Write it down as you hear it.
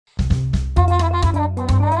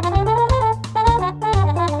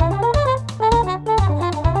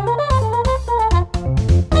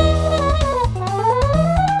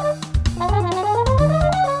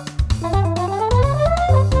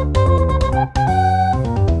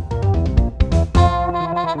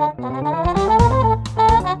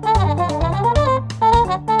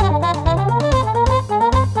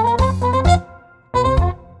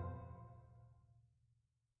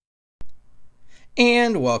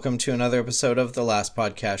And welcome to another episode of The Last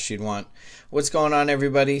Podcast You'd Want. What's going on,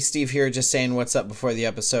 everybody? Steve here, just saying what's up before the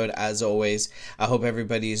episode, as always. I hope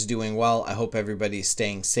everybody is doing well. I hope everybody's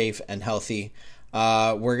staying safe and healthy.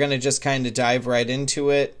 We're going to just kind of dive right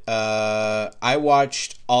into it. I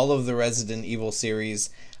watched all of the Resident Evil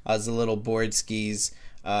series. I was a little bored skis,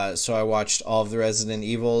 so I watched all of the Resident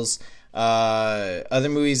Evils. Other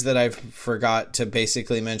movies that I forgot to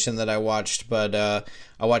basically mention that I watched, but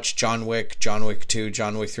I watched John Wick 2,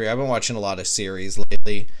 John Wick 3. I've been watching a lot of series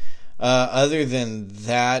lately. Other than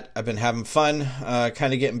that, I've been having fun,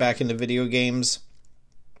 kind of getting back into video games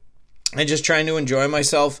and just trying to enjoy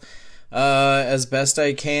myself as best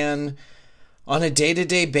I can on a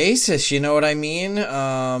day-to-day basis, you know what I mean?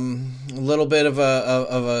 A little bit of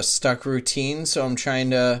a stuck routine, so I'm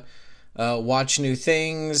trying to watch new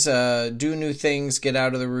things, do new things, get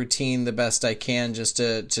out of the routine the best I can just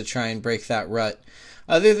to try and break that rut.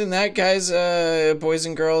 Other than that, guys, boys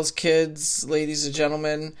and girls, kids, ladies and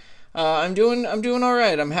gentlemen, I'm doing all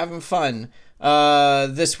right. I'm having fun.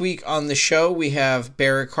 This week on the show, we have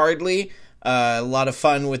Barak Hardley. A lot of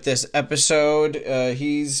fun with this episode.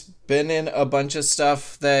 He's been in a bunch of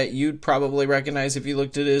stuff that you'd probably recognize if you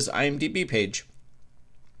looked at his IMDb page.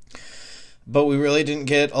 But we really didn't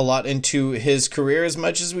get a lot into his career as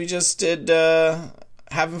much as we just did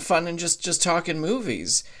having fun and just talking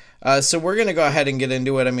movies. So we're going to go ahead and get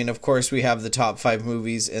into it. I mean, of course, we have the top 5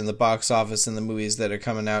 movies in the box office and the movies that are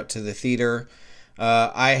coming out to the theater.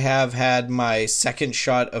 I have had my second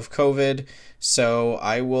shot of COVID, so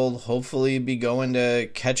I will hopefully be going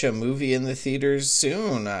to catch a movie in the theaters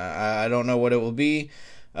soon. I don't know what it will be,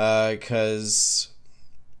 because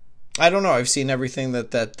I don't know. I've seen everything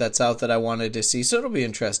that's out that I wanted to see, so it'll be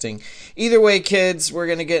interesting. Either way, kids, we're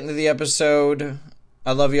going to get into the episode.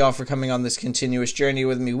 I love you all for coming on this continuous journey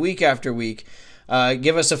with me week after week.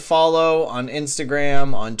 Give us a follow on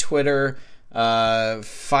Instagram, on Twitter.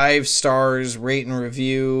 5 stars, rate and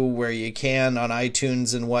review where you can on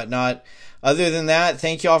iTunes and whatnot. Other than that,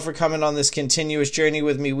 thank you all for coming on this continuous journey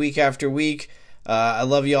with me week after week. I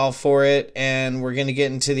love you all for it, and we're going to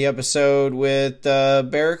get into the episode with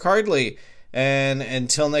Barak Hardley. And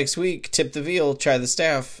until next week, tip the veal, try the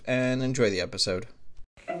staff, and enjoy the episode.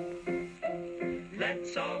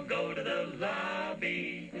 Let's all go to the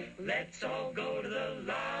lobby. Let's all go to the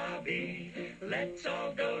lobby. Let's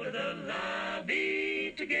all go to the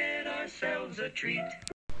lobby to get ourselves a treat.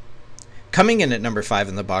 Coming in at number 5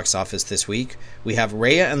 in the box office this week, we have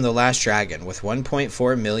Raya and the Last Dragon with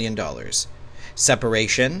 $1.4 million.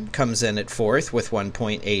 Separation comes in at 4th with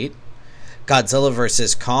 1.8. Godzilla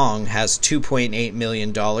vs. Kong has $2.8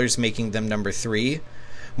 million, making them number 3.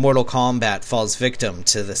 Mortal Kombat falls victim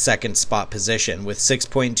to the second spot position with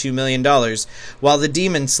 $6.2 million, while the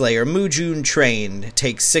Demon Slayer Mugen Train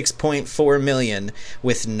takes $6.4 million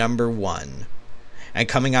with number 1. And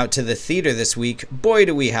coming out to the theater this week, boy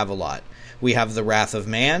do we have a lot. We have The Wrath of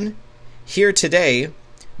Man, Here Today,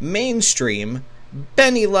 Mainstream,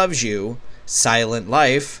 Benny Loves You, Silent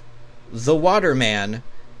Life, The Waterman,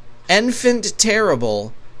 Enfant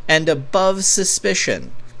Terrible, and Above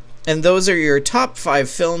Suspicion. And those are your top 5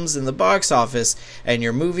 films in the box office and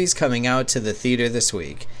your movies coming out to the theater this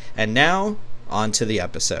week. And now, on to the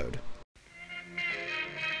episode.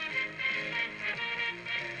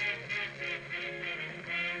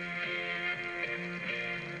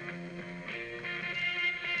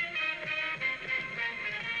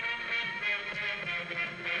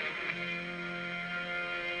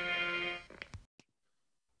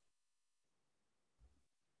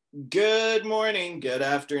 Good morning, good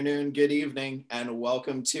afternoon, good evening, and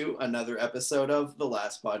welcome to another episode of The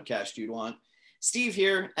Last Podcast You'd Want. Steve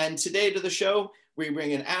here, and today to the show, we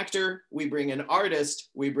bring an actor, we bring an artist,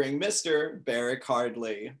 we bring Mr. Barak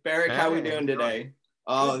Hardley. Barak, how are we doing today?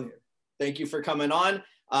 Thank you for coming on.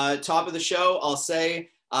 Top of the show, I'll say,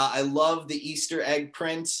 I love the Easter egg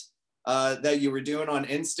print that you were doing on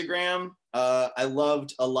Instagram. I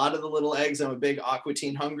loved a lot of the little eggs. I'm a big Aqua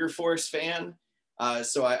Teen Hunger Force fan.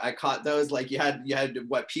 So I caught those. Like you had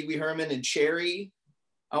what, Pee Wee Herman and Cherry,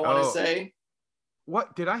 I want to say.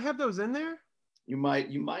 What, did I have those in there? You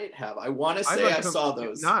might have. I want to say I saw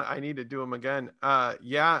those. If not, I need to do them again.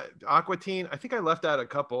 Yeah, Aqua Teen. I think I left out a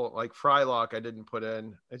couple, like Frylock I didn't put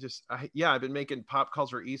in. I've been making pop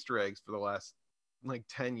culture Easter eggs for the last like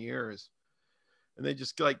 10 years. And they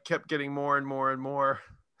just like kept getting more and more and more.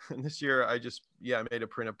 And this year I made a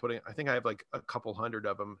print of I think I have like a couple hundred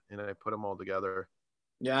of them, and I put them all together.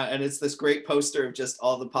 Yeah, and it's this great poster of just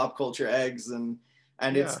all the pop culture eggs, and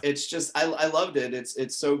it's just I loved it.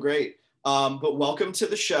 It's so great. But welcome to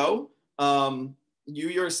the show. You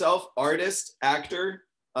yourself, artist, actor,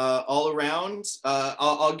 all around.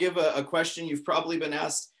 I'll give a question you've probably been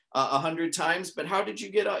asked 100 times, but how did you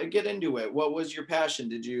get into it? What was your passion?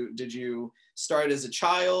 Did you start as a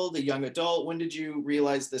child, a young adult? When did you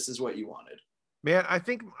realize this is what you wanted? Man, I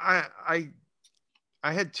think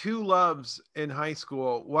I had two loves in high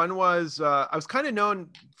school. One was I was kind of known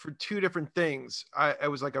for two different things. I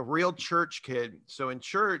was like a real church kid. So in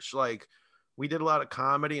church, like we did a lot of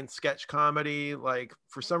comedy and sketch comedy. Like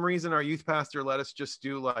for some reason, our youth pastor let us just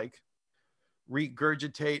do like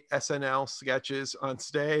regurgitate SNL sketches on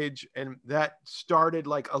stage. And that started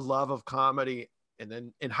like a love of comedy. And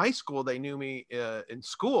then in high school, they knew me in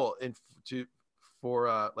school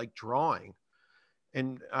for like drawing.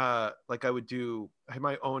 And like I had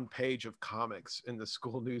my own page of comics in the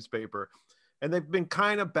school newspaper, and they've been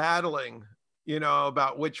kind of battling,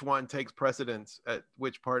 about which one takes precedence at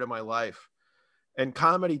which part of my life. And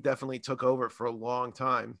comedy definitely took over for a long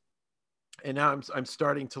time, and now I'm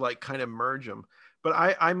starting to like kind of merge them. But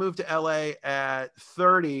I moved to LA at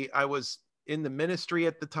 30. I was in the ministry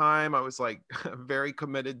at the time. I was like very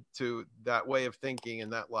committed to that way of thinking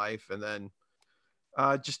and that life, and then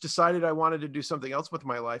just decided I wanted to do something else with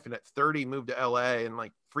my life. And at 30 moved to LA and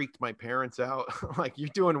like freaked my parents out. Like, you're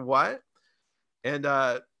doing what? And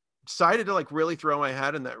decided to like really throw my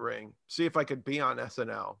hat in that ring, see if I could be on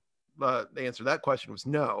SNL. The answer to that question was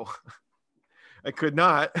no. I could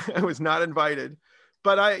not. I was not invited.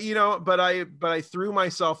 But I threw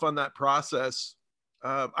myself on that process.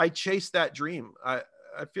 I chased that dream. I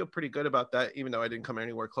feel pretty good about that, even though I didn't come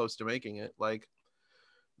anywhere close to making it. Like,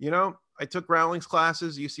 I took Rowling's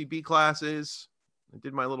classes, UCB classes. I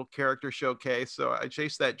did my little character showcase. So I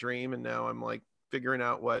chased that dream, and now I'm like figuring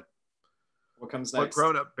out what comes next. What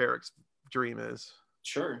grown-up Barak's dream is.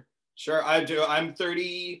 Sure. I do. I'm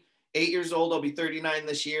 38 years old. I'll be 39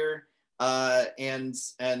 this year. And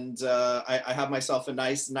I have myself a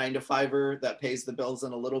nice 9-to-5er that pays the bills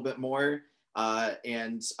and a little bit more.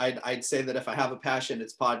 And I'd say that if I have a passion,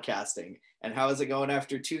 it's podcasting. And how is it going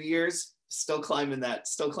after 2 years? Still climbing that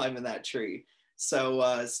tree.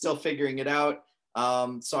 So still figuring it out.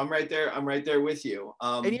 So I'm right there with you.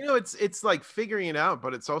 And it's like figuring it out,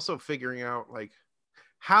 but it's also figuring out like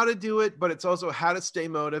how to do it, but it's also how to stay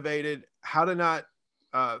motivated, how to not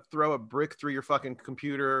throw a brick through your fucking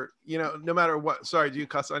computer, no matter what. Sorry, do you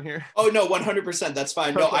cuss on here? Oh no, 100%. That's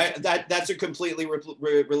fine. No, that's a completely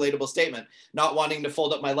relatable statement. Not wanting to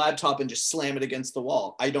fold up my laptop and just slam it against the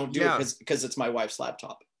wall. I don't do it because it's my wife's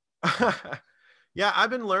laptop. Yeah,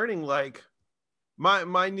 I've been learning like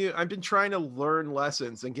I've been trying to learn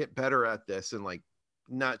lessons and get better at this and like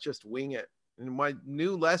not just wing it. And my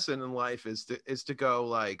new lesson in life is to go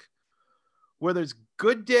like, where there's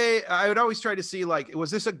good day, I would always try to see like,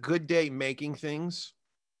 was this a good day making things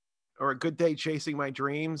or a good day chasing my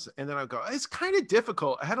dreams? And then I'd go, it's kind of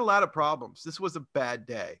difficult. I had a lot of problems. This was a bad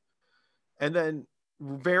day. And then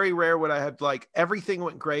very rare would I have like, everything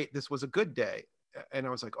went great. This was a good day. And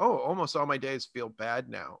I was like, oh, almost all my days feel bad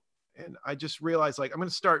now. And I just realized like, I'm going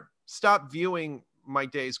to stop viewing my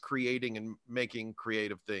days creating and making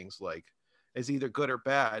creative things like as either good or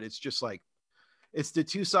bad. It's just like, it's the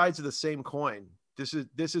two sides of the same coin. This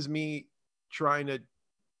is me trying to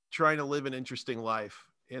live an interesting life,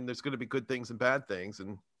 and there's going to be good things and bad things.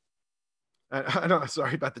 And I don't,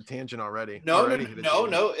 sorry about the tangent already. No.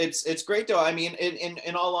 It's great though. I mean,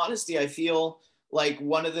 in all honesty, I feel like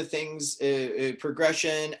one of the things,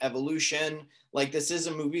 progression, evolution, like this is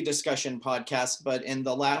a movie discussion podcast, but in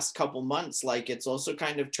the last couple months, like it's also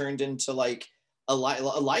kind of turned into like a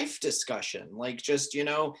life discussion. Like just,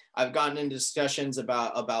 I've gotten into discussions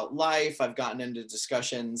about life. I've gotten into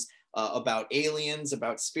discussions about aliens,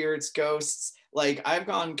 about spirits, ghosts. Like I've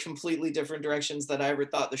gone completely different directions that I ever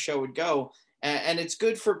thought the show would go. And it's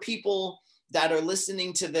good for people that are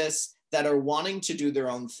listening to this, that are wanting to do their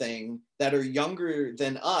own thing, that are younger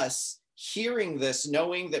than us, hearing this,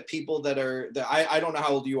 knowing that people I don't know how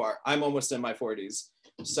old you are. I'm almost in my 40s.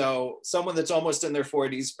 So someone that's almost in their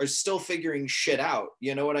 40s are still figuring shit out.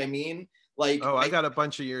 You know what I mean? Like, I got a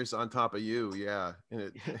bunch of years on top of you. Yeah.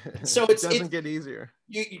 And so it doesn't get easier.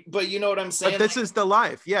 But you know what I'm saying? But this is the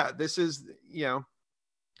life. Yeah. This is,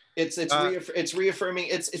 it's reaffirming.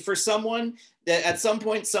 It's for someone that at some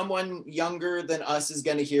point, someone younger than us is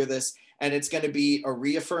going to hear this, and it's going to be a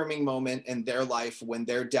reaffirming moment in their life when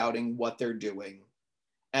they're doubting what they're doing.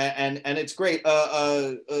 And it's great.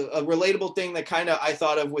 A relatable thing that kind of I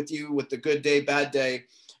thought of with you with the good day, bad day.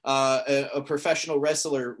 A professional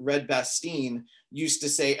wrestler, Red Bastien, used to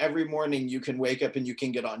say every morning you can wake up and you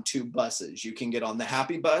can get on two buses. You can get on the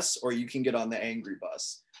happy bus or you can get on the angry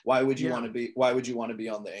bus. Why would you want to be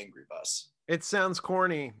on the angry bus? It sounds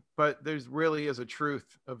corny, but there's really is a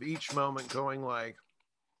truth of each moment going like,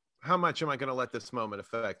 how much am I going to let this moment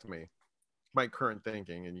affect me? My current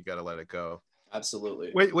thinking, and you got to let it go.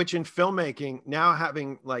 Absolutely. Which in filmmaking, now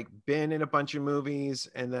having like been in a bunch of movies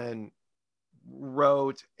and then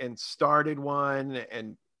wrote and started one,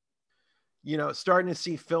 and starting to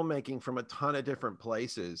see filmmaking from a ton of different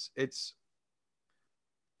places, it's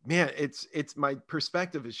my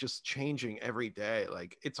perspective is just changing every day.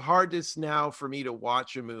 Like, it's hard now for me to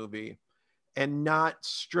watch a movie and not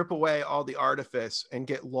strip away all the artifice and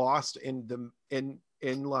get lost in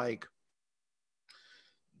like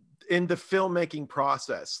in the filmmaking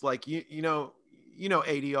process. Like, you know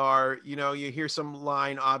ADR, you hear some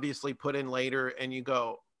line obviously put in later and you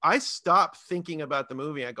go, I stop thinking about the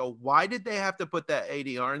movie. I go, why did they have to put that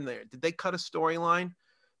ADR in there? Did they cut a storyline?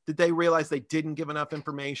 Did they realize they didn't give enough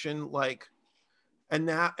information? Like, and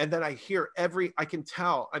then I can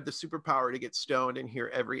tell I have the superpower to get stoned and hear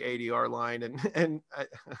every ADR line. And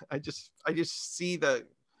I just see the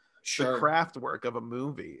craft work of a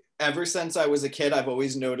movie. Ever since I was a kid, I've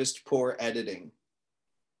always noticed poor editing.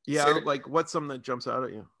 Yeah. Like, what's something that jumps out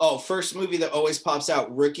at you? Oh, first movie that always pops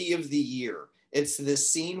out, Rookie of the Year. It's this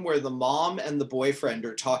scene where the mom and the boyfriend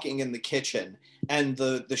are talking in the kitchen, and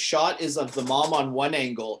the shot is of the mom on one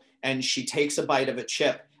angle, and she takes a bite of a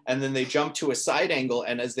chip, and then they jump to a side angle,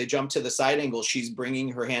 and as they jump to the side angle, she's bringing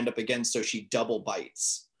her hand up again, so she double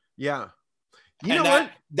bites. Yeah.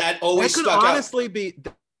 That always could stuck honestly out. Be,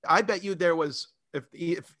 I bet you there was,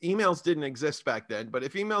 if emails didn't exist back then, but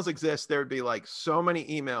if emails exist, there would be like so many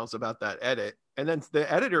emails about that edit. And then the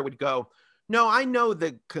editor would go, no, I know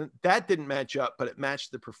that didn't match up, but it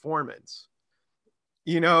matched the performance.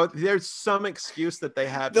 There's some excuse that they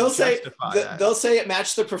have. They'll say it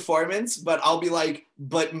matched the performance, but I'll be like,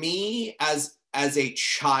 but me as a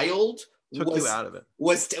child took you out of it.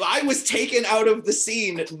 I was taken out of the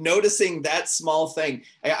scene noticing that small thing.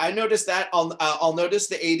 I noticed that. I'll notice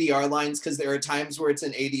the ADR lines, because there are times where it's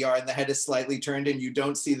an ADR and the head is slightly turned and you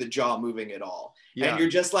don't see the jaw moving at all. Yeah. And you're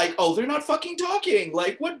just like, oh, they're not fucking talking.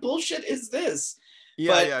 Like, what bullshit is this?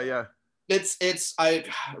 Yeah. It's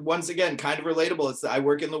once again, kind of relatable. I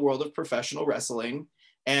work in the world of professional wrestling,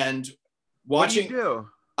 and watching. What do you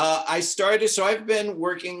do? I've been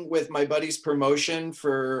working with my buddy's promotion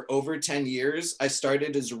for over 10 years. I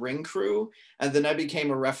started as ring crew, and then I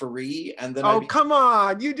became a referee, and then come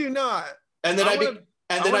on, you do not. And then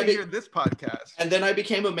I hear this podcast. And then I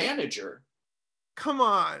became a manager. Come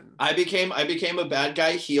on. I became a bad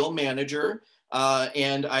guy heel manager,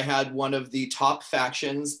 and I had one of the top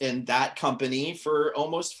factions in that company for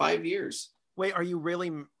almost 5 years. Wait, are you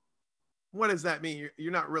really? What does that mean?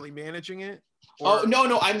 You're not really managing it? Or... Oh,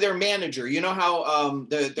 no, I'm their manager. You know how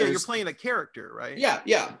you're playing a character, right? Yeah.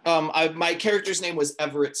 My character's name was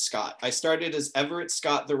Everett Scott. I started as Everett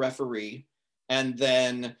Scott, the referee, and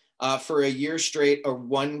then for a year straight,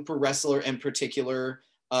 one wrestler in particular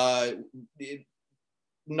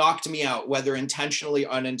knocked me out, whether intentionally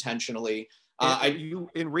or unintentionally. You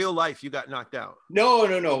in real life, you got knocked out? No,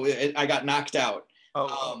 I got knocked out.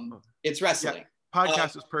 It's wrestling. Yeah.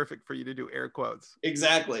 Podcast is perfect for you to do air quotes.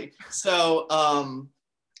 Exactly. So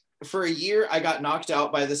for a year, I got knocked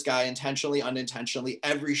out by this guy, intentionally, unintentionally,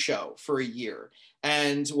 every show for a year.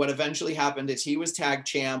 And what eventually happened is he was tag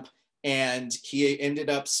champ, and he ended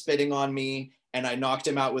up spitting on me, and I knocked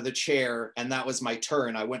him out with a chair, and that was my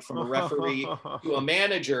turn. I went from a referee to a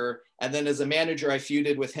manager, and then as a manager, I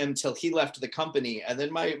feuded with him till he left the company. And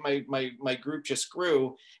then my group just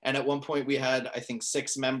grew, and at one point we had, I think,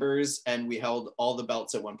 6 members, and we held all the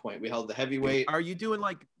belts at one point. We held the heavyweight. Are you doing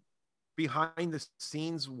like behind the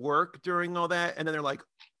scenes work during all that? And then they're like,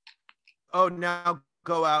 oh, now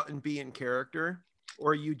go out and be in character?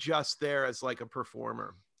 Or are you just there as like a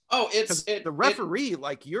performer? Oh, the referee,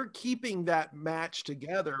 like, you're keeping that match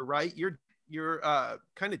together, right? You're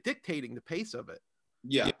kind of dictating the pace of it.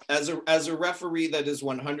 Yeah. As a referee, that is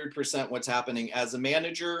 100% what's happening. As a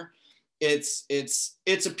manager, it's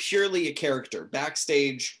purely a character.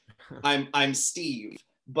 Backstage, I'm Steve,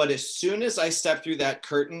 but as soon as I step through that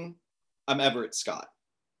curtain, I'm Everett Scott.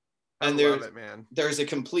 And there's a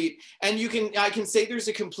complete, and I can say there's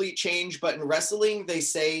a complete change, but in wrestling, they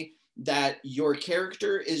say that your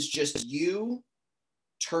character is just you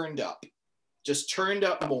turned up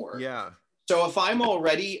more. Yeah. So if I'm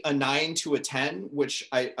already a 9 to a 10, which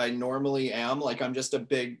I normally am, like, I'm just a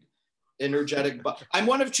big energetic, I'm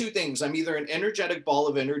one of two things. I'm either an energetic ball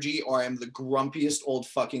of energy, or I'm the grumpiest old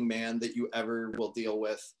fucking man that you ever will deal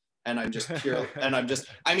with. And I'm just pure, and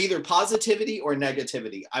I'm either positivity or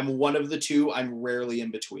negativity. I'm one of the two. I'm rarely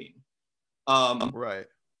in between. Right.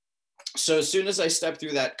 So as soon as I step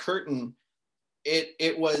through that curtain,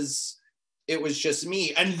 it was just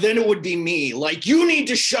me. And then it would be me. Like, you need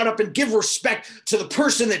to shut up and give respect to the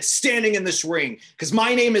person that's standing in this ring. Because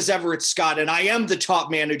my name is Everett Scott, and I am the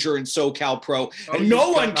top manager in SoCal Pro. And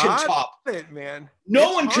no one can top it, man.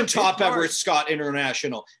 No one can top Everett Scott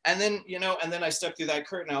International. And then, and then I stepped through that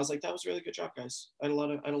curtain. I was like, that was a really good job, guys. I had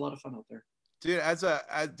a lot of fun out there. Dude, as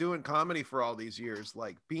doing comedy for all these years,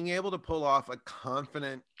 like being able to pull off a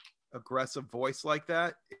confident, aggressive voice like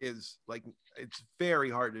that is like, it's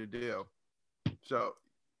very hard to do. So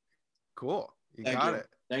cool. You got it.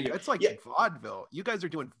 Thank you. It's like vaudeville. You guys are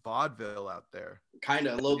doing vaudeville out there. Kind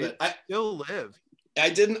of a little bit. I still live.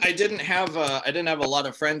 I didn't have a lot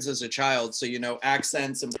of friends as a child. So,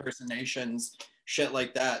 accents, impersonations, shit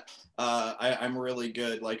like that. I'm really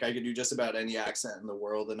good. Like, I could do just about any accent in the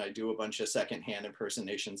world, and I do a bunch of secondhand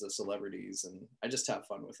impersonations of celebrities, and I just have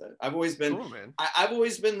fun with it. I've always been, cool, man. I've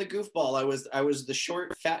always been the goofball. I was the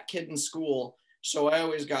short, fat kid in school, so I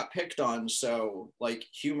always got picked on. So, like,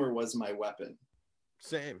 humor was my weapon.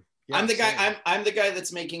 Same. Yeah, I'm the guy. I'm the guy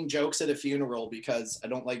that's making jokes at a funeral because I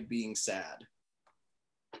don't like being sad.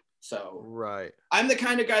 So, right. I'm the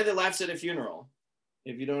kind of guy that laughs at a funeral.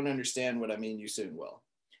 If you don't understand what I mean, you soon will.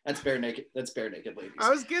 That's bare naked. That's bare naked ladies. I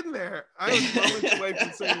was getting there. I was moments away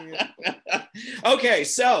from saying it. Okay,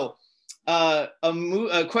 so a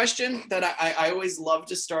question that I always love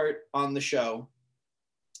to start on the show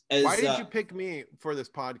is, why did you pick me for this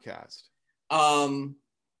podcast?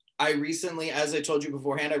 I recently, as I told you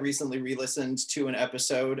beforehand, I recently re-listened to an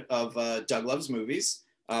episode of Doug Loves Movies,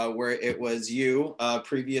 where it was you,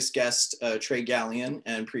 previous guest Trey Gallion,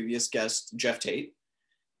 and previous guest Jeff Tate.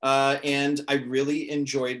 And I really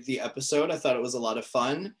enjoyed the episode. I thought it was a lot of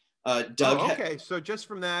fun. Doug. Okay. So just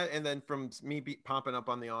from that, and then from me popping up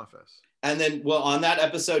on The Office. And then, well, on that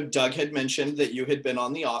episode, Doug had mentioned that you had been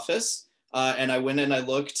on The Office. And I went and I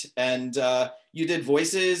looked, and you did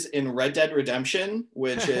voices in Red Dead Redemption,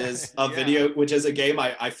 which is a which is a game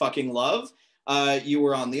I fucking love. You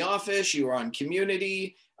were on The Office. You were on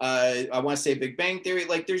Community. I want to say Big Bang Theory.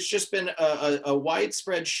 Like, there's just been a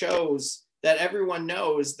widespread shows that everyone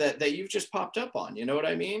knows that you've just popped up on. You know what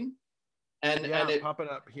I mean? And it popping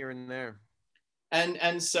up here and there.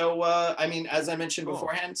 And so I mean, as I mentioned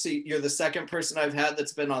beforehand, so you're the second person I've had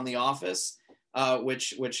that's been on The Office,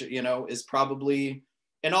 which is probably,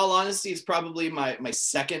 in all honesty, it's probably my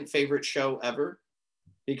second favorite show ever,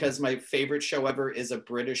 because my favorite show ever is a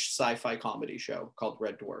British sci-fi comedy show called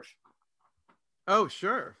Red Dwarf. Oh,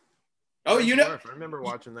 sure. Oh, Red Dwarf. I remember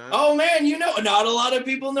watching that. Oh man, not a lot of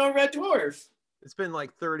people know Red Dwarf. It's been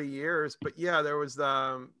like 30 years, but yeah, there was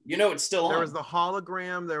it's still on. There was the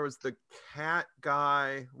hologram, there was the cat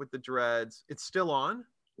guy with the dreads. It's still on?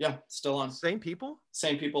 Yeah, still on. Same people?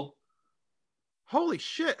 Same people. Holy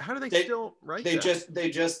shit, how do they still write that?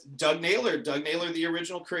 They just Doug Naylor, the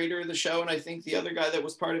original creator of the show, and I think the other guy that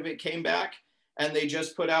was part of it came back. And they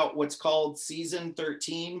just put out what's called season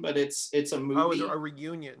 13, but it's a movie. Oh, it's a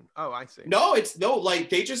reunion. Oh, I see. No, like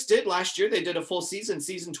they just did last year. They did a full season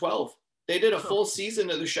 12. They did a full season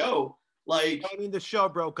of the show. Like, I mean, the show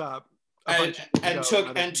broke up. They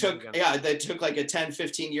took like a 10,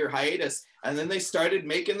 15 year hiatus, and then they started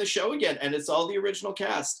making the show again, and it's all the original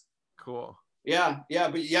cast. Cool. Yeah,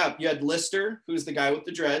 but you had Lister, who's the guy with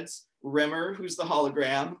the dreads, Rimmer, who's the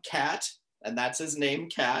hologram, Cat, and that's his name,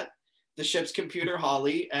 Cat. The ship's computer,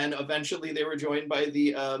 Holly, and eventually they were joined by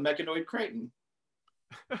the mechanoid Crichton.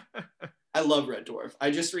 I love Red Dwarf.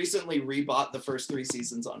 I just recently rebought the first 3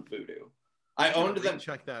 seasons on Vudu. I owned them.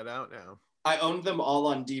 Check that out now. I owned them all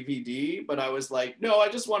on DVD, but I was like, no, I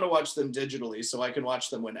just want to watch them digitally so I can watch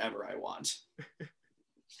them whenever I want.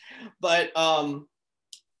 But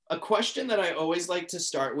a question that I always like to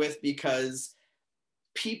start with, because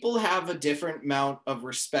people have a different amount of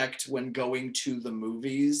respect when going to the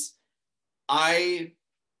movies. I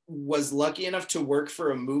was lucky enough to work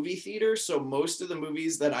for a movie theater, so most of the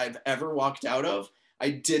movies that I've ever walked out of, I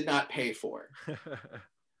did not pay for.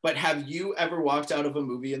 But have you ever walked out of a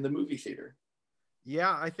movie in the movie theater?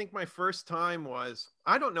 Yeah, I think my first time was,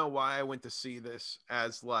 I don't know why I went to see this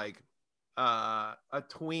as like a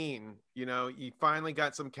tween. You finally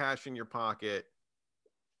got some cash in your pocket.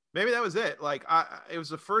 Maybe that was it. Like, it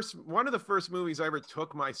was one of the first movies I ever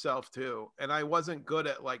took myself to, and I wasn't good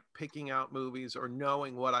at like picking out movies or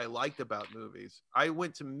knowing what I liked about movies. I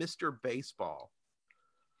went to Mr. Baseball,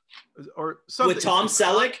 or something with Tom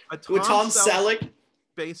Selleck. With Tom Selleck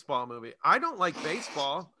baseball movie. I don't like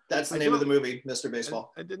baseball. That's the name of the movie, Mr.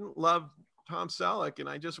 Baseball. I didn't love Tom Selleck, and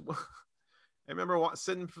I remember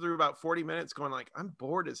sitting through about 40 minutes, going like, I'm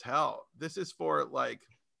bored as hell. This is for like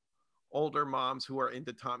older moms who are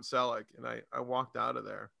into Tom Selleck, and I walked out of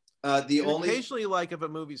there. The And only occasionally, like if a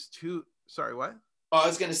movie's too, sorry, what? Oh, I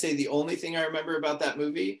was going to say the only thing I remember about that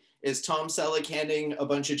movie is Tom Selleck handing a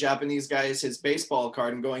bunch of Japanese guys his baseball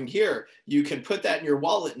card and going, "Here, you can put that in your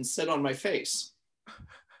wallet and sit on my face."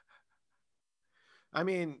 I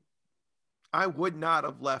mean, I would not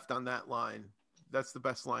have left on that line. That's the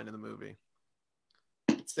best line in the movie.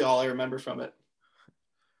 That's all I remember from it.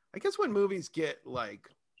 I guess when movies get like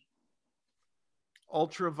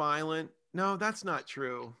ultra violent, no, that's not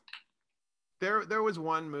true. There was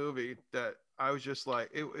one movie that I was just like,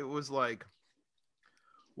 it was like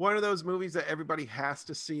one of those movies that everybody has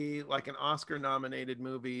to see, like an Oscar nominated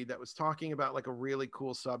movie that was talking about like a really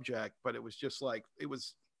cool subject, but it was just like,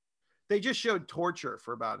 they just showed torture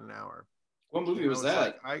for about an hour. What movie was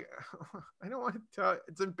that? Like, I don't want to tell.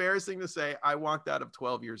 It's embarrassing to say. I walked out of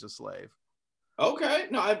 12 Years a Slave. Okay,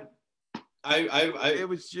 no, It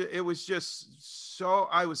was just so.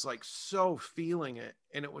 I was like so feeling it,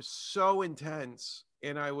 and it was so intense,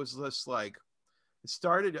 and I was just like, it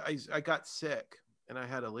started. I got sick, and I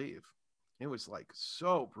had to leave. It was like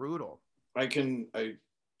so brutal.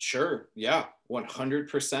 Sure, yeah,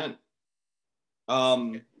 100%.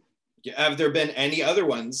 Have there been any other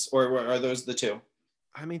ones, or are those the two?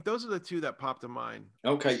 I mean, those are the two that popped to mind.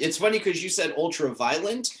 Okay, it's funny because you said ultra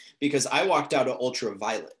violent because I walked out of ultra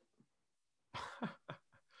violet.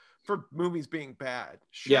 For movies being bad.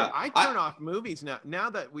 Sure, Yeah, I turn off movies now. Now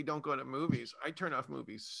that we don't go to movies, I turn off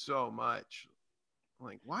movies so much. I'm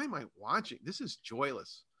like, why am I watching? This is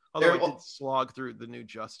joyless. Although I did slog through the new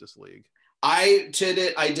Justice League. I did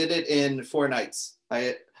it in 4 nights.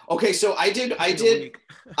 I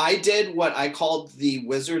did what I called the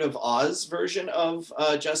Wizard of Oz version of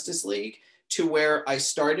Justice League, to where I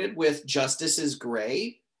started with Justice is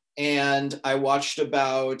Gray, and I watched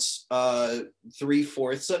about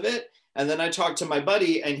 3/4 of it. And then I talked to my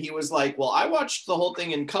buddy, and he was like, "Well, I watched the whole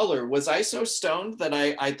thing in color. Was I so stoned that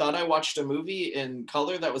I thought I watched a movie in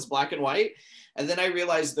color that was black and white?" And then I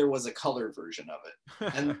realized there was a color version of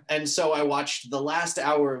it. And so I watched the last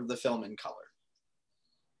hour of the film in color.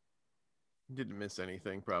 Didn't miss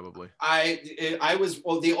anything, probably.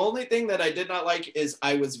 The only thing that I did not like is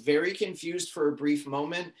I was very confused for a brief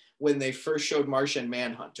moment when they first showed Martian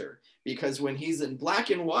Manhunter, because when he's in black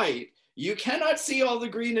and white, you cannot see all the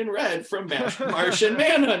green and red from Martian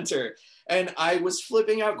Manhunter. And I was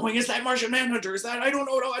flipping out going, "Is that Martian Manhunter? Is that? I don't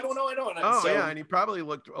know. No, I don't know. I don't know." Oh, yeah. And he probably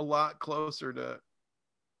looked a lot closer to.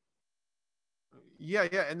 Yeah.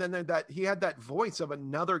 And then he had that voice of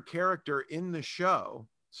another character in the show.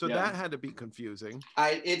 So that had to be confusing.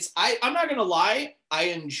 I'm not going to lie. I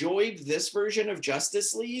enjoyed this version of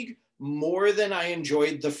Justice League more than I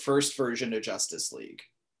enjoyed the first version of Justice League.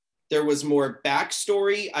 There was more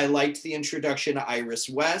backstory. I liked the introduction of Iris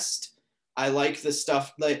West. I like the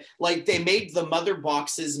stuff like they made the mother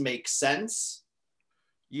boxes make sense.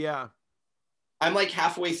 Yeah. I'm like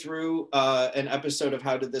halfway through an episode of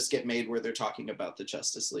How Did This Get Made where they're talking about the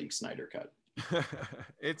Justice League Snyder Cut.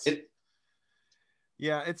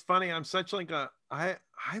 Yeah, it's funny. I'm such like I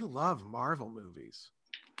love Marvel movies.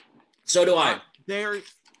 So do I.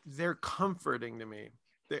 They're comforting to me.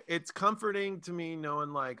 It's comforting to me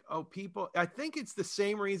knowing like, oh, people, I think it's the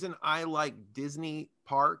same reason I like Disney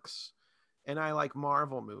parks and I like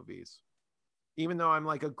Marvel movies, even though I'm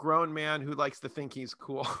like a grown man who likes to think he's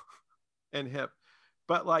cool and hip.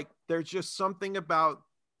 But like, there's just something about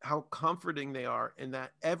how comforting they are, and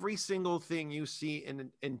that every single thing you see in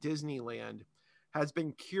Disneyland has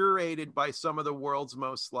been curated by some of the world's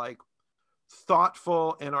most like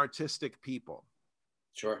thoughtful and artistic people.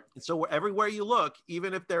 Sure. And so everywhere you look,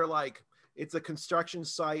 even if they're like, it's a construction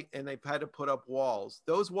site and they've had to put up walls,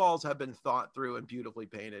 those walls have been thought through and beautifully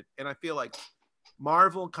painted. And I feel like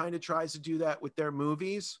Marvel kind of tries to do that with their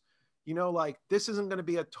movies. You know, like, this isn't going to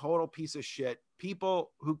be a total piece of shit.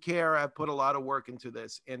 People who care have put a lot of work into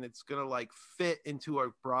this, and it's going to like fit into a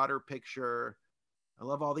broader picture. I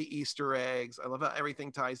love all the Easter eggs. I love how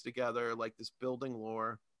everything ties together, like this building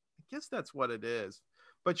lore. I guess that's what it is.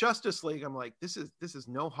 But Justice League, I'm like, this is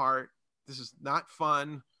no heart. This is not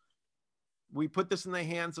fun. We put this in the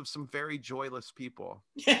hands of some very joyless people.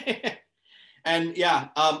 And yeah,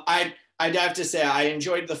 I'd have to say I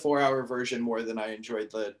enjoyed the 4-hour version more than I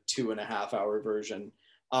enjoyed the 2.5-hour version.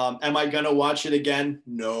 Am I gonna watch it again?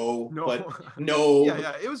 No. But no.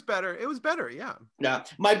 Yeah, it was better. Yeah. Yeah,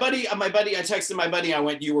 my buddy. I texted my buddy. I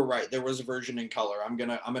went, "You were right. There was a version in color. I'm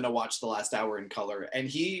gonna watch the last hour in color." And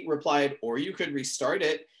he replied, "Or you could restart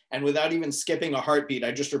it." And without even skipping a heartbeat,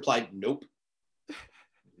 I just replied, "Nope."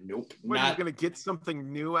 Nope. What, are you gonna get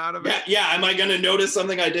something new out of it? Yeah. Am I gonna notice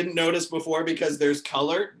something I didn't notice before because there's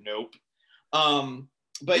color? Nope.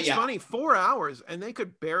 But it's funny, 4 hours, and they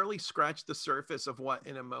could barely scratch the surface of what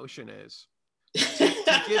an emotion is. To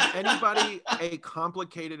give anybody a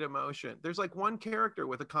complicated emotion. There's like one character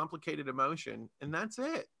with a complicated emotion, and that's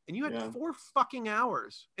it. And you had 4 fucking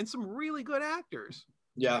hours and some really good actors.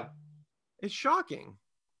 Yeah. It's shocking.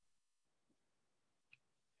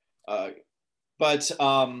 But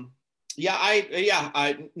I'm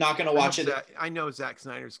not gonna watch it. I know Zack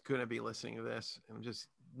Snyder's gonna be listening to this. I'm just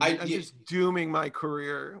dooming my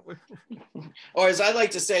career. Or as I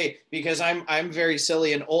like to say, because I'm very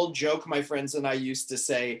silly, an old joke my friends and I used to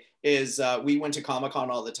say is we went to Comic-Con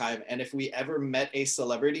all the time, and if we ever met a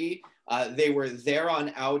celebrity, they were there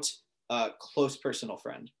on out close personal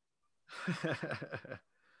friend.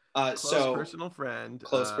 Close personal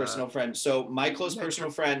friend. So my close personal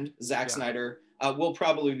friend, Zack Snyder, will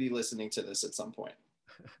probably be listening to this at some point.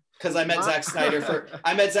 Because I met Zack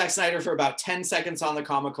Snyder for about 10 seconds on the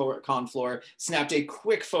Comic-Con floor, snapped a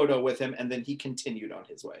quick photo with him, and then he continued on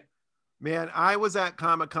his way. Man, I was at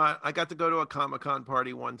Comic-Con. I got to go to a Comic-Con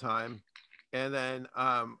party one time, and then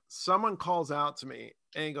someone calls out to me,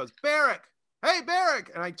 and he goes, "Barak, hey,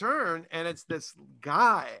 Barak!" And I turn, and it's this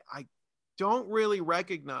guy I don't really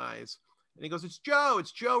recognize. And he goes, it's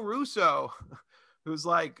Joe Russo, who's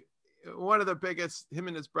like one of the biggest. Him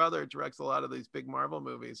and his brother directs a lot of these big Marvel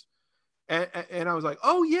movies. And I was like,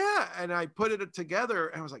 oh yeah. And I put it together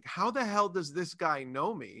and I was like, how the hell does this guy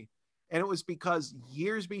know me? And it was because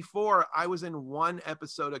years before I was in one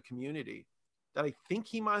episode of Community that I think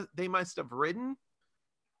they must have written.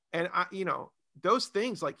 And those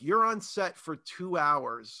things, like, you're on set for 2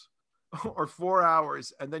 hours or 4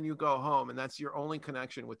 hours, and then you go home, and that's your only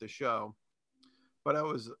connection with the show. But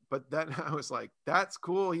then I was like, that's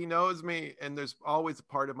cool. He knows me. And there's always a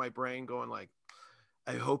part of my brain going like,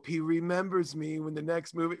 I hope he remembers me when the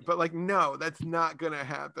next movie, but like, no, that's not going to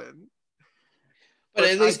happen. But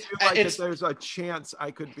at least there's a chance I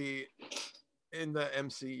could be in the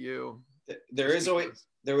MCU. There is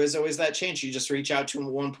always that chance. You just reach out to him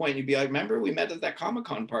at one point and you'd be like, remember we met at that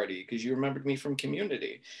Comic-Con party because you remembered me from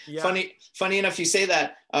Community. Yeah. Funny enough you say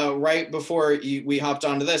that. Right before we hopped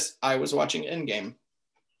onto this, I was watching Endgame.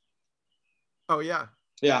 Oh yeah.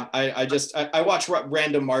 Yeah, I watch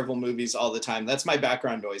random Marvel movies all the time. That's my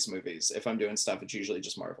background noise movies. If I'm doing stuff, it's usually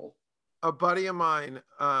just Marvel. A buddy of mine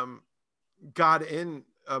got in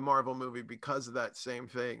a Marvel movie because of that same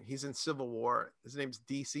thing. He's in Civil War. His name's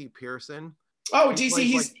DC Pearson. Oh,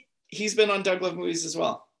 DC, he's been on Doug Love movies as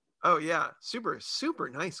well. Oh yeah, super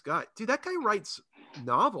nice guy. Dude, that guy writes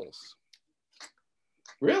novels.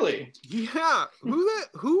 Really? Yeah.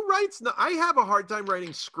 Who writes? I have a hard time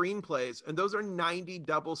writing screenplays, and those are 90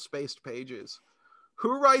 double-spaced pages.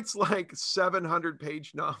 Who writes like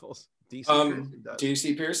 700-page novels?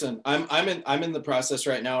 DC Pearson. I'm in the process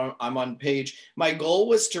right now. I'm on page. My goal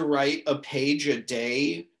was to write a page a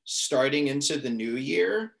day starting into the new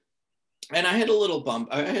year. And I had a little bump.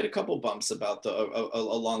 I had a couple bumps about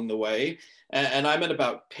along the way. And I'm at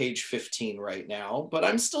about page 15 right now, but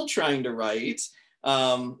I'm still trying to write.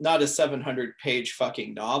 Not a 700-page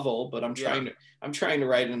fucking novel, but I'm trying to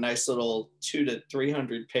write a nice little 200 to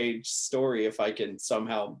 300-page story if I can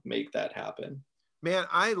somehow make that happen. Man,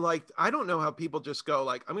 I don't know how people just go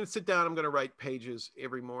like, I'm going to sit down, I'm going to write pages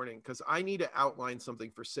every morning, because I need to outline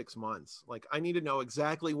something for 6 months. Like, I need to know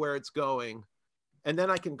exactly where it's going, and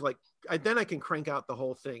then I can crank out the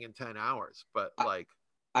whole thing in 10 hours. But like,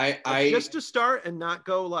 I just to start and not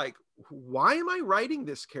go like, why am I writing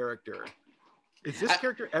this character? Is this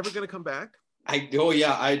character ever going to come back?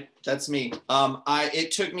 That's me.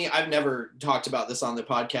 It took me, I've never talked about this on the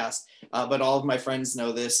podcast, but all of my friends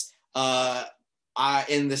know this.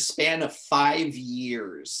 In the span of 5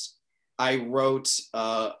 years, I wrote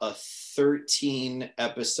a 13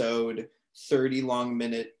 episode, 30 long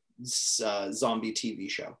minute zombie TV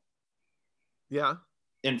show. Yeah.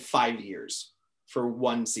 In 5 years for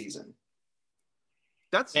one season.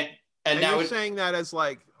 And now you're saying that as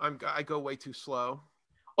like, I go way too slow.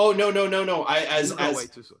 Oh, no.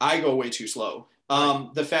 I go way too slow. Right.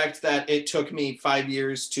 The fact that it took me 5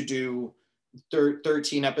 years to do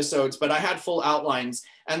 13 episodes, but I had full outlines.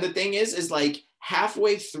 And the thing is like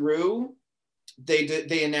halfway through,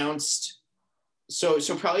 they announced, so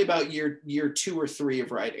probably about year 2 or 3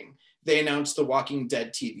 of writing, they announced the Walking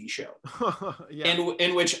Dead TV show. Yeah.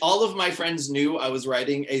 in which all of my friends knew I was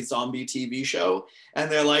writing a zombie TV show.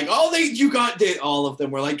 And they're like, all of them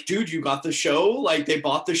were like, dude, you got the show? Like, they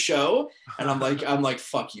bought the show? And I'm like,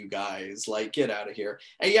 fuck you guys, like, get out of here.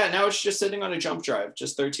 And yeah, now it's just sitting on a jump drive,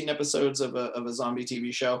 just 13 episodes of a zombie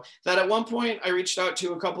TV show that at one point I reached out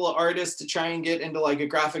to a couple of artists to try and get into like a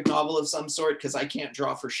graphic novel of some sort, because I can't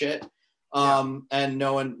draw for shit. And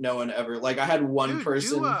no one ever, like, I had one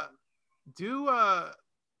person.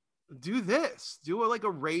 Do this. Do like a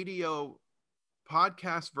radio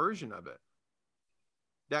podcast version of it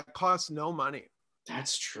that costs no money.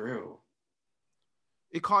 That's true.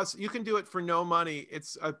 It costs, you can do it for no money.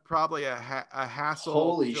 It's probably a hassle.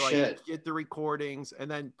 Holy to shit. like get the recordings, and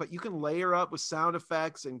then but you can layer up with sound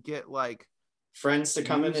effects and get like friends to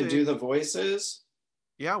come in and do the voices.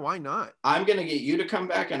 Yeah, why not? I'm gonna get you to come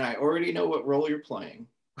back, and I already know what role you're playing.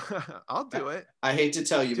 I'll do it. I hate to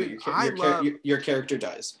tell you, dude, but your character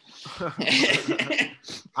dies.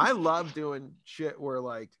 I love doing shit where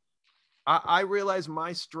like I realize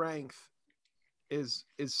my strength is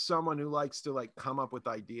someone who likes to like come up with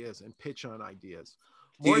ideas and pitch on ideas.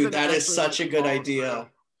 Dude, that is such a good idea.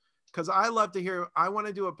 Because I love to hear. I want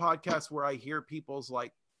to do a podcast where I hear people's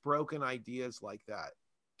like broken ideas like that.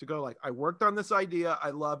 To go like, I worked on this idea, I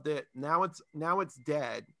loved it. Now it's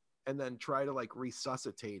dead. And then try to like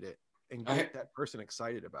resuscitate it and get that person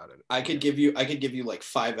excited about it. I could give you like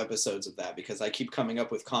 5 episodes of that, because I keep coming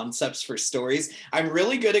up with concepts for stories. I'm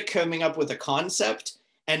really good at coming up with a concept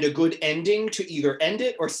and a good ending to either end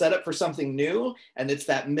it or set up for something new. And it's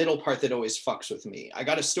that middle part that always fucks with me. I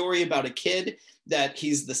got a story about a kid that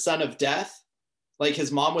he's the son of death. Like,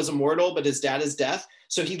 his mom was immortal, but his dad is death.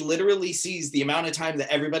 So he literally sees the amount of time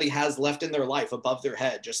that everybody has left in their life above their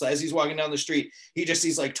head. Just as he's walking down the street, he just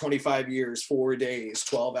sees like 25 years, 4 days,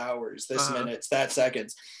 12 hours, this minutes, that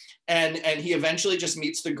seconds. And he eventually just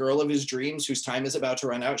meets the girl of his dreams, whose time is about to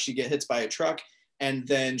run out. She gets hit by a truck, and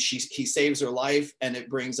then he saves her life, and it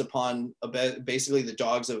brings upon basically the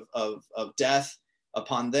dogs of death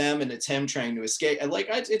upon them, and it's him trying to escape. And like,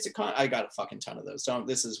 I got a fucking ton of those. So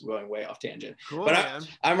this is going way off tangent. Cool, but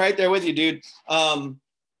I'm right there with you, dude. When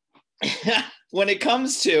it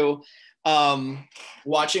comes to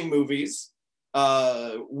watching movies,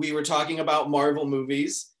 we were talking about Marvel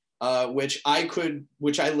movies, which I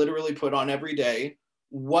literally put on every day.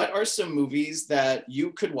 What are some movies that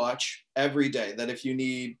you could watch every day, that if you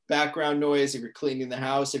need background noise, if you're cleaning the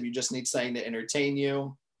house, if you just need something to entertain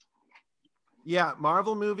you? Yeah,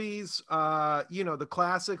 Marvel movies, the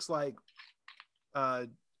classics, like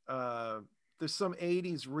there's some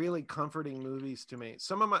 80s really comforting movies to me.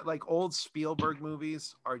 Some of my like old Spielberg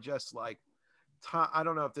movies are just like, I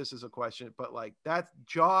don't know if this is a question, but like that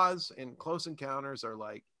Jaws and Close Encounters are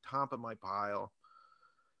like top of my pile.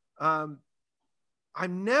 I'm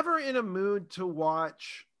never in a mood to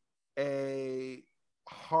watch a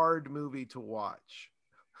hard movie to watch.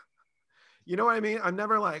 You know what I mean? I'm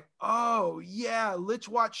never like, oh yeah, let's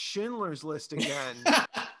watch Schindler's List again.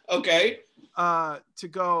 Okay. To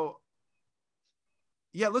go,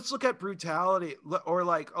 yeah, let's look at brutality, or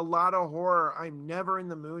like a lot of horror. I'm never in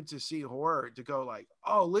the mood to see horror, to go like,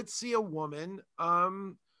 oh, let's see a woman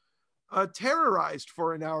terrorized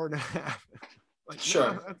for an hour and a half. Like,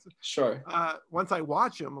 sure. Sure. Once I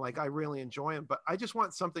watch them, like, I really enjoy them, but I just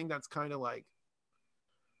want something that's kind of like,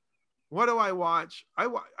 what do I watch? I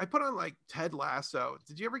put on like Ted Lasso.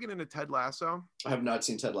 Did you ever get into Ted Lasso? I have not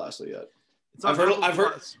seen Ted Lasso yet. I've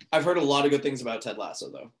heard a lot of good things about Ted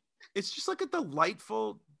Lasso, though. It's just like a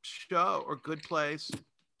delightful show, or Good Place,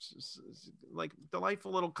 like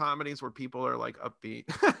delightful little comedies where people are like upbeat.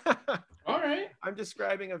 All right. I'm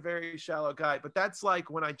describing a very shallow guy, but that's like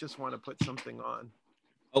when I just want to put something on.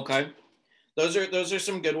 Okay. Those are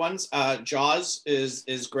some good ones. Jaws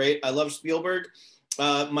is great. I love Spielberg.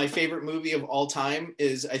 My favorite movie of all time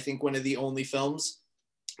is, I think, one of the only films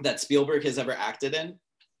that Spielberg has ever acted in.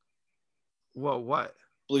 Whoa, what?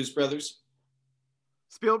 Blues Brothers.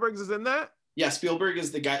 Spielberg's is in that? Yeah, Spielberg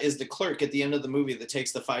is the clerk at the end of the movie that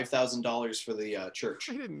takes the $5,000 for the church.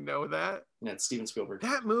 I didn't know that. Yeah, it's Steven Spielberg.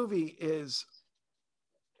 That movie is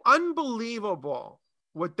unbelievable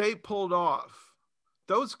what they pulled off.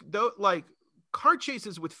 Those like car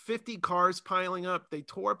chases with 50 cars piling up. They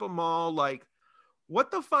tore up a mall. Like,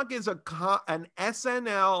 what the fuck is an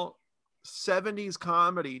SNL 70s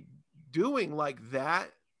comedy doing like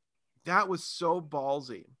that? That was so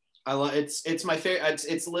ballsy. I love it's my favorite.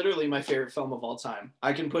 It's literally my favorite film of all time.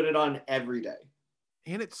 I can put it on every day.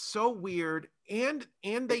 And it's so weird, and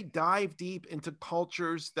they dive deep into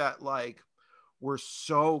cultures that like were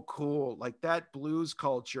so cool, like that blues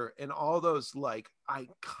culture and all those like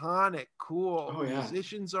iconic cool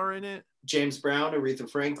musicians are in it. James Brown, Aretha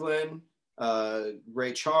Franklin,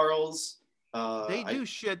 Ray Charles. They do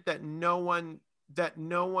shit that no one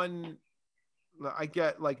I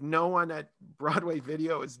get, like, no one at Broadway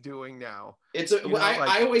Video is doing now. It's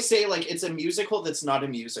I always say, like, it's a musical that's not a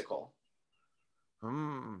musical.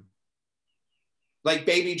 Like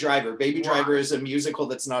Baby Driver. Baby Driver is a musical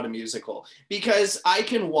that's not a musical, because I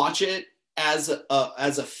can watch it as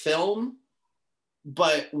a film.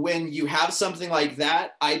 But when you have something like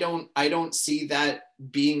that, I don't see that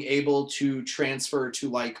being able to transfer to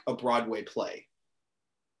like a Broadway play.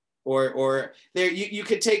 Or there you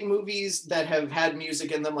could take movies that have had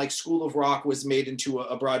music in them, like School of Rock was made into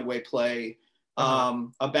a Broadway play.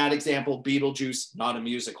 A bad example, Beetlejuice, not a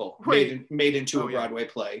musical, made into a Broadway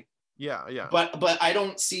play. Yeah. But I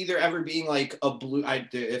don't see there ever being like a blue.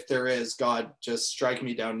 If there is, God, just strike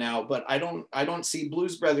me down now. But I don't see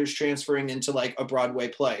Blues Brothers transferring into like a Broadway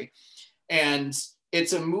play. And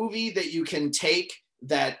it's a movie that you can take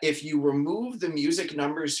that if you remove the music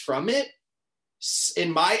numbers from it,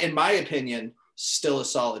 in my opinion, still a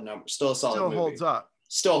solid number, still a solid movie. Holds up.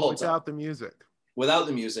 Still holds without up. the music. Without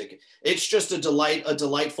the music, it's just a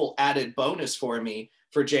delightful added bonus for me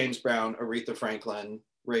for James Brown, Aretha Franklin,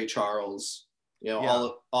 Ray Charles,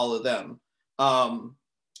 all of them.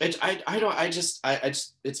 It's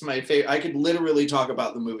my favorite. I could literally talk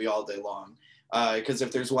about the movie all day long, because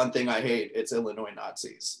if there's one thing I hate, it's Illinois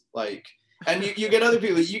Nazis. Like, and you get other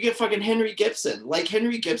people. You get fucking Henry Gibson. Like,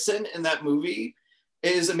 Henry Gibson in that movie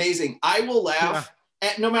is amazing. I will laugh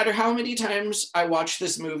at no matter how many times I watch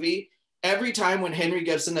this movie. Every time when Henry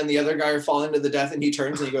Gibson and the other guy are falling to the death and he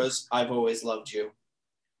turns and he goes, "I've always loved you."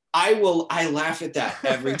 I laugh at that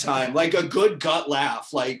every time. Like a good gut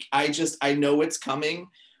laugh. Like I know it's coming,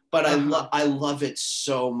 but I love it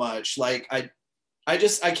so much. Like I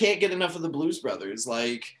can't get enough of the Blues Brothers.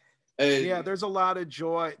 Like, there's a lot of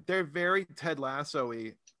joy. They're very Ted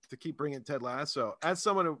Lasso-y, to keep bringing Ted Lasso. As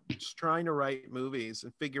someone who's trying to write movies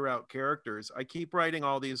and figure out characters, I keep writing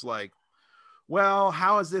all these like, well,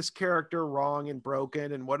 how is this character wrong and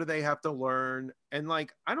broken? And what do they have to learn? And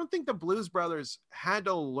like, I don't think the Blues Brothers had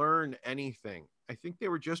to learn anything. I think they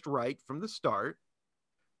were just right from the start.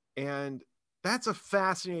 And that's a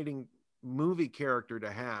fascinating movie character to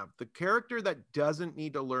have. The character that doesn't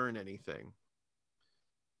need to learn anything.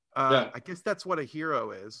 I guess that's what a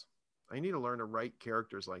hero is. I need to learn to write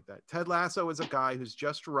characters like that. Ted Lasso is a guy who's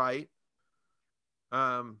just right.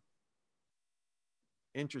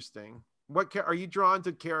 Interesting. What are you drawn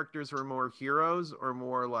to characters who are more heroes or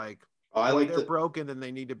more like, they're broken and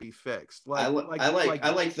they need to be fixed? I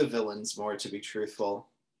like the villains more, to be truthful.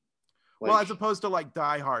 Well, as opposed to like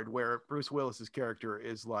Die Hard, where Bruce Willis's character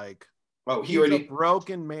is like, he's a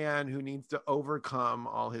broken man who needs to overcome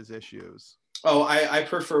all his issues. I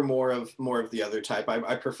prefer more of the other type.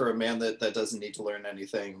 I prefer a man that doesn't need to learn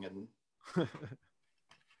anything. And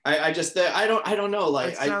I don't know.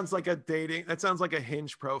 Like, that sounds like a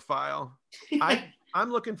Hinge profile.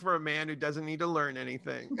 I'm looking for a man who doesn't need to learn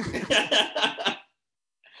anything.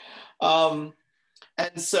 And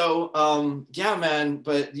so, man,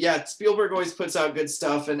 but yeah, Spielberg always puts out good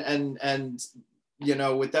stuff, and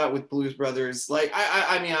with Blues Brothers, like,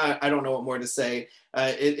 I don't know what more to say.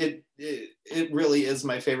 It really is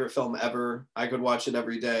my favorite film ever. I could watch it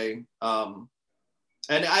every day.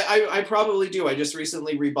 And I probably do. I just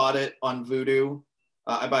recently rebought it on Vudu.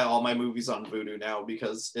 I buy all my movies on Vudu now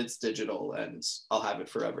because it's digital and I'll have it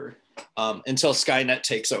forever, until Skynet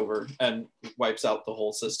takes over and wipes out the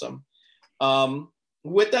whole system.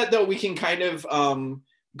 With that though, we can kind of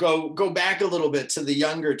go back a little bit to the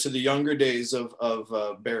younger days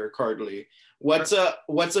of Barak Hardley. What's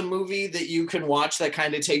a movie that you can watch that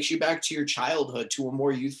kind of takes you back to your childhood, to a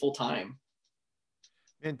more youthful time?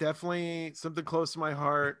 And definitely something close to my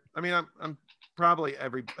heart. I mean, I'm probably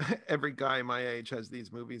every guy my age has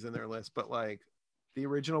these movies in their list, but like the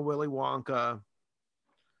original Willy Wonka,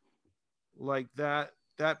 like that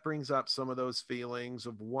brings up some of those feelings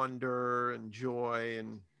of wonder and joy,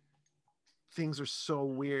 and things are so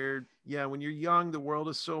weird. Yeah, when you're young, the world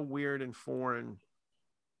is so weird and foreign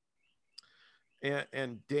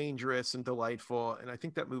and dangerous and delightful. And I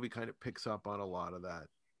think that movie kind of picks up on a lot of that.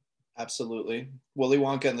 Absolutely. Willy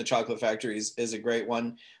Wonka and the Chocolate Factory is a great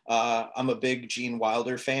one. I'm a big Gene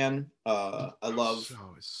Wilder fan. I love.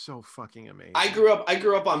 It's so fucking amazing. I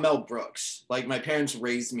grew up on Mel Brooks. Like, my parents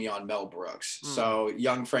raised me on Mel Brooks. So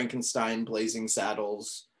Young Frankenstein, Blazing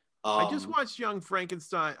Saddles. I just watched Young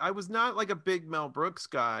Frankenstein. I was not like a big Mel Brooks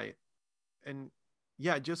guy, and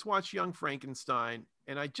yeah, just watched Young Frankenstein,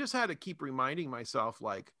 and I just had to keep reminding myself,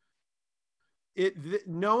 like,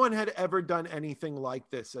 no one had ever done anything like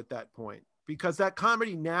this at that point, because that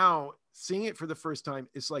comedy now, seeing it for the first time,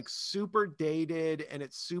 is like super dated and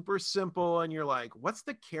it's super simple, and you're like, what's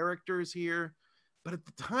the characters here? But at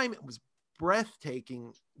the time, it was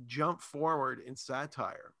breathtaking jump forward in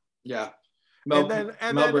satire. Yeah. Mel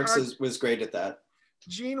Brooks was great at that.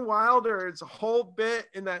 Gene Wilder's whole bit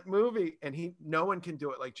in that movie, and no one can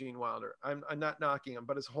do it like Gene Wilder. I'm not knocking him,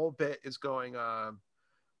 but his whole bit is going,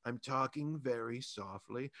 I'm talking very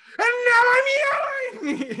softly, and now I'm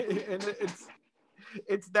yelling. And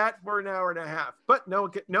it's that for an hour and a half. But no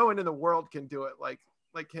one in the world can do it like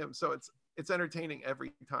him. So it's entertaining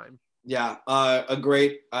every time. Yeah, a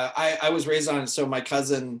great. I was raised on it, so my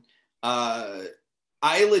cousin.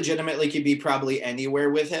 I legitimately could be probably anywhere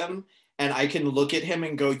with him, and I can look at him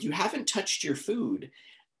and go, "You haven't touched your food."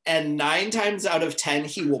 And 9 times out of 10,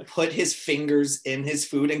 he will put his fingers in his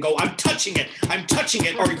food and go, "I'm touching it. I'm touching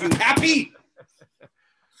it. Are you happy?"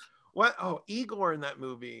 What? Oh, Igor in that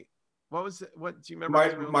movie. What was it? What do you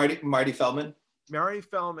remember? Marty Feldman. Marty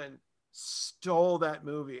Feldman stole that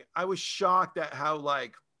movie. I was shocked at how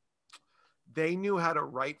like they knew how to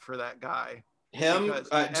write for that guy. Him,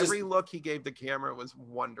 every look he gave the camera was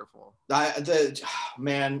wonderful.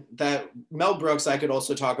 Man, that Mel Brooks I could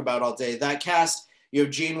also talk about all day. That cast, you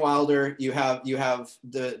have Gene Wilder, you have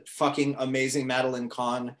the fucking amazing Madeline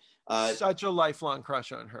Kahn. Such a lifelong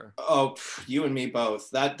crush on her. Oh, you and me both.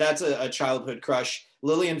 That's a childhood crush.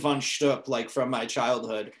 Lillian von Stupp, like from my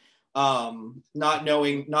childhood. Not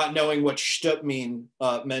knowing what Stupp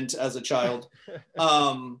meant as a child.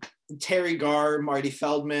 Terry Garr, Marty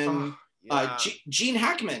Feldman. Yeah. Gene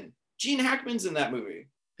Hackman. Gene Hackman's in that movie.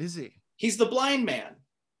 Is he? He's the blind man.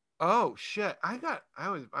 Oh shit! I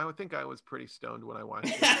would think I was pretty stoned when I watched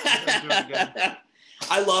it. Do it again.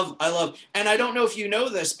 I love, and I don't know if you know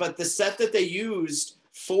this, but the set that they used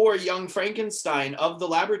for Young Frankenstein of the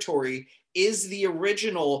laboratory is the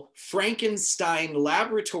original Frankenstein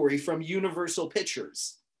laboratory from Universal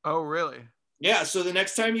Pictures. Oh, really? Yeah. So the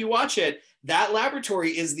next time you watch it, that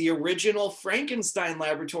laboratory is the original Frankenstein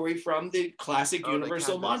laboratory from the classic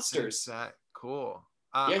Universal monsters. Cool.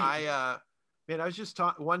 I was just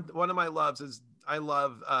talking. One of my loves is I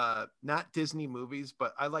love not Disney movies,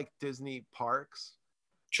 but I like Disney parks.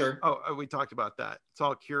 Sure. Oh, we talked about that. It's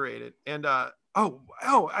all curated. And I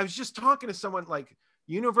was just talking to someone like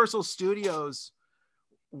Universal Studios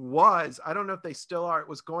I don't know if they still are, it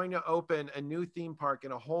was going to open a new theme park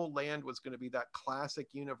and a whole land was going to be that classic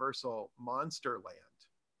Universal monster land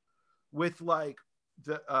with like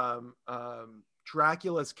the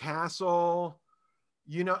Dracula's castle,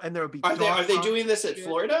 and there would be are they doing this at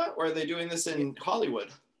Florida or are they doing this in Hollywood?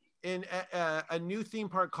 In a new theme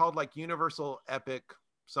park called like Universal Epic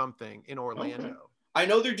something in Orlando. Okay. I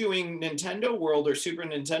know they're doing Nintendo World or Super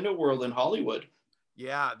Nintendo World in Hollywood.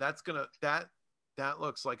 Yeah, that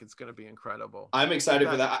looks like it's gonna be incredible. I'm excited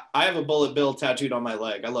for that. I have a Bullet Bill tattooed on my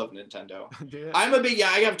leg. I love Nintendo.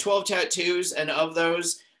 I have 12 tattoos, and of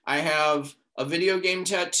those, I have a video game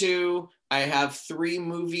tattoo. I have 3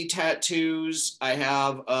 movie tattoos. I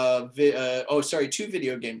have 2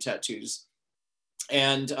 video game tattoos,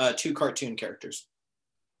 and 2 cartoon characters.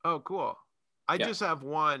 Oh, cool. I just have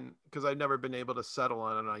one because I've never been able to settle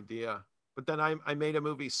on an idea. But then I made a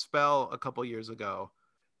movie Spell a couple years ago,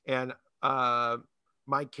 and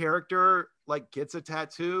my character like gets a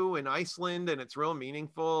tattoo in Iceland, and it's real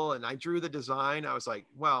meaningful. And I drew the design. I was like,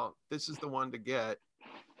 well, this is the one to get.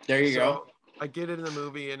 There you go. I get it in the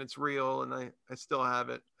movie, and it's real, and I still have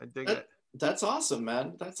it. I dig it. That's awesome,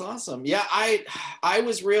 man. That's awesome. Yeah, I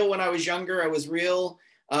was real when I was younger. I was real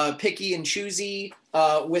picky and choosy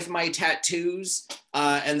with my tattoos.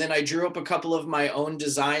 And then I drew up a couple of my own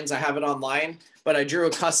designs. I have it online, but I drew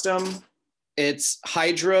a custom. It's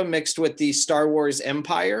Hydra mixed with the Star Wars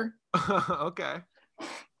Empire. Okay.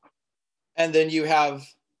 And then you have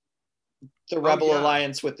the Rebel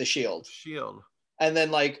Alliance with the Shield. And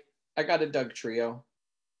then like I got a Doug trio.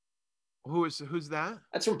 Who's that?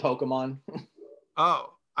 That's from Pokemon.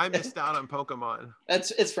 Oh, I missed out on Pokemon.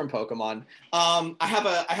 It's from Pokemon. I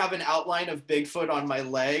have an outline of Bigfoot on my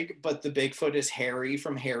leg, but the Bigfoot is Harry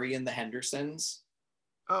from Harry and the Hendersons.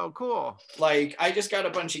 Oh, cool. Like I just got a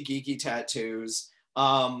bunch of geeky tattoos.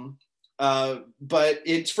 But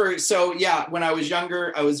when I was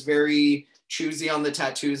younger, I was very choosy on the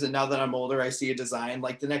tattoos, and now that I'm older, I see a design.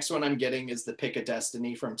 Like the next one I'm getting is the Pick of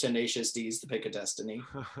Destiny from Tenacious D's The Pick of Destiny.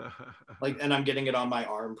 And I'm getting it on my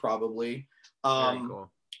arm probably. Very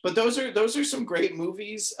cool. But those are some great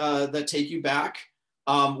movies that take you back.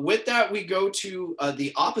 With that, we go to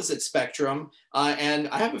the opposite spectrum, and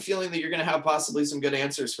I have a feeling that you're going to have possibly some good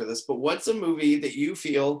answers for this. But what's a movie that you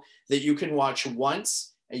feel that you can watch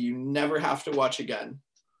once and you never have to watch again?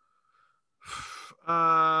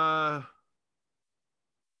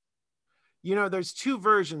 There's 2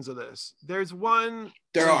 versions of this. There's one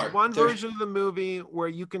version of the movie where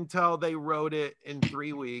you can tell they wrote it in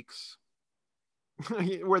 3 weeks.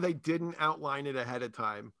 Where they didn't outline it ahead of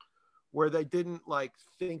time, where they didn't like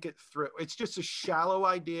think it through. It's just a shallow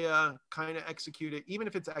idea, kind of executed. Even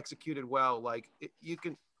if it's executed well, like you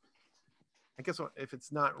can. I guess if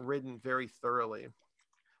it's not written very thoroughly.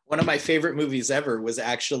 One of my favorite movies ever was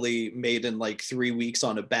actually made in like 3 weeks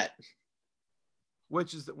on a bet.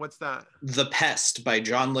 What's that? The Pest by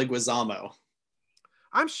John Leguizamo.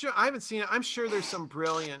 I'm sure I haven't seen it. I'm sure there's some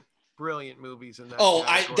brilliant movies in that. Oh,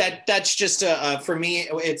 category. that's just for me.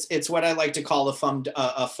 It's what I like to call a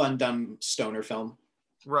fun dumb stoner film.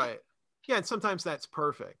 Right. Yeah, and sometimes that's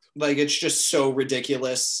perfect. Like it's just so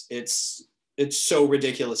ridiculous. It's so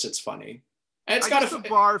ridiculous. It's funny. And it's got a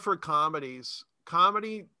bar for comedies.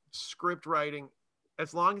 Comedy script writing,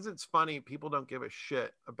 as long as it's funny, people don't give a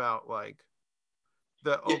shit about like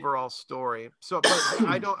the overall story. So, but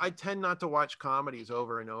I tend not to watch comedies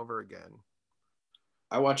over and over again.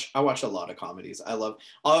 I watch a lot of comedies. I'll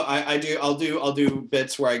do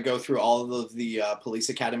bits where I go through all of the Police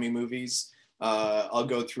Academy movies. I'll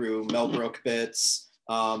go through Mel Brooks bits.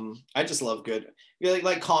 I just love good.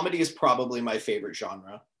 Like comedy is probably my favorite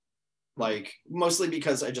genre. Like mostly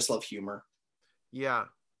because I just love humor. Yeah.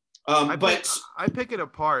 I pick it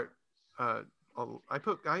apart.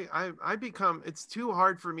 It's too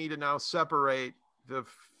hard for me to now separate the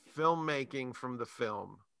filmmaking from the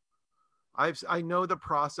film. I know the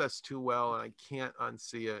process too well and I can't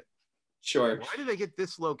unsee it. Sure. Why did they get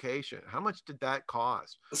this location? How much did that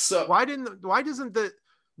cost? So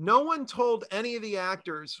no one told any of the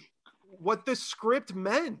actors what the script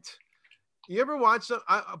meant. You ever watch them?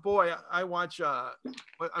 I'm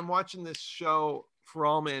watching this show For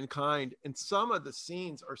All Mankind, and some of the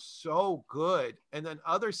scenes are so good. And then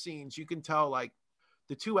other scenes you can tell like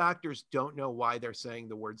the two actors don't know why they're saying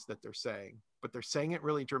the words that they're saying, but they're saying it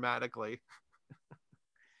really dramatically.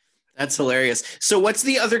 That's hilarious. So what's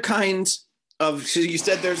the other kind of, so you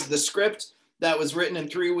said there's the script that was written in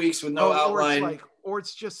 3 weeks with no outline. Or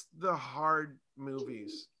it's just the hard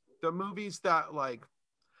movies. The movies that like,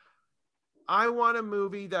 I want a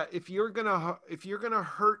movie that if you're gonna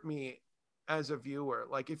hurt me as a viewer,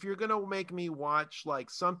 like if you're gonna make me watch like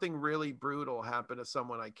something really brutal happen to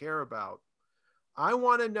someone I care about, I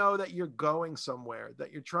want to know that you're going somewhere,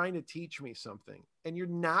 that you're trying to teach me something, and you're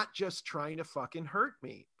not just trying to fucking hurt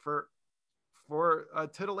me for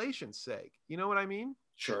titillation's sake. You know what I mean?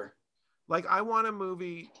 Sure. Like I like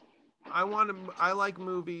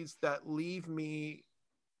movies that leave me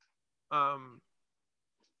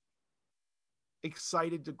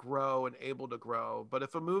excited to grow and able to grow. But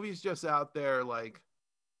if a movie's just out there like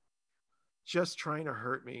just trying to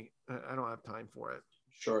hurt me, I don't have time for it.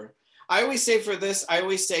 Sure. I always say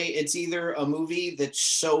it's either a movie that's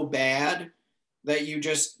so bad that you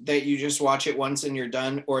just watch it once and you're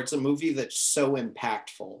done, or it's a movie that's so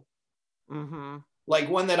impactful. Mm-hmm. Like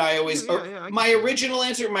one that I always my original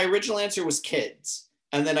answer was Kids.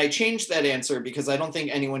 And then I changed that answer because I don't think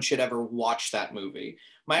anyone should ever watch that movie.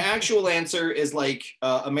 My actual answer is like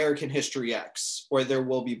American History X or There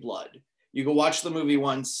Will Be Blood. You go watch the movie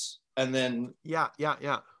once and then yeah.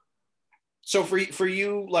 So for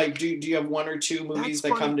you, like, do you have one or two movies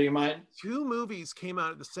that come to your mind? 2 movies came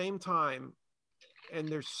out at the same time, and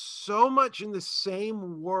there's so much in the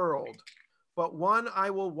same world, but one I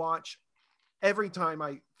will watch every time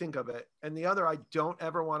I think of it, and the other I don't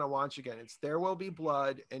ever want to watch again. It's There Will Be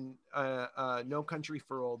Blood and No Country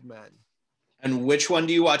for Old Men. And which one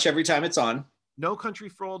do you watch every time it's on? No Country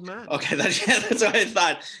for Old Men. Okay, that's what I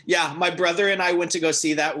thought. Yeah, my brother and I went to go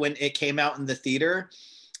see that when it came out in the theater,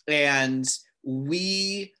 and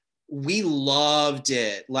we loved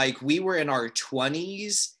it. Like we were in our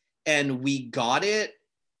 20s and we got it,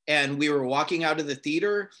 and we were walking out of the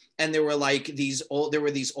theater, and there were these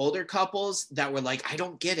older couples that were like, I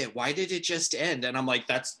don't get it. Why did it just end? And I'm like,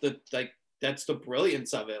 that's the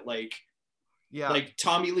brilliance of it. Like, yeah, like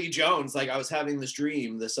Tommy Lee Jones, like I was having this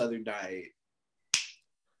dream this other night.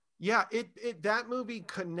 Yeah, that movie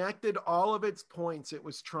connected all of its points it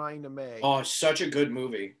was trying to make. Oh, such a good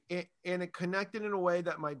movie. And it connected in a way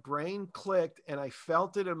that my brain clicked, and I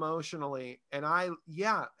felt it emotionally. And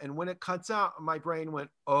and when it cuts out, my brain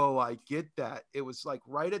went, oh, I get that. It was like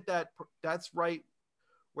right at that's right,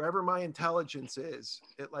 wherever my intelligence is,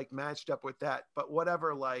 it like matched up with that. But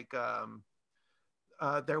whatever, like,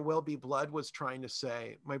 There Will Be Blood was trying to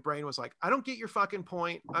say, my brain was like, I don't get your fucking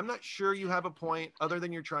point. I'm not sure you have a point other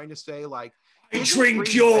than you're trying to say like, I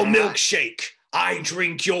drink your milkshake. I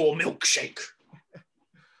drink your milkshake.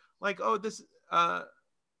 Like, oh, this, I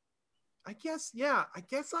guess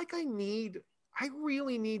like I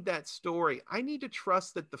really need that story. I need to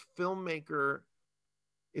trust that the filmmaker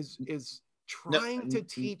is trying to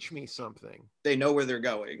teach me something. They know where they're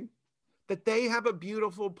going. That they have a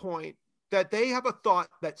beautiful point, that they have a thought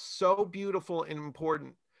that's so beautiful and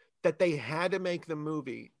important that they had to make the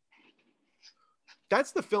movie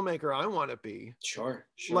that's the filmmaker I want to be. Sure.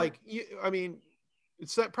 Like, I mean,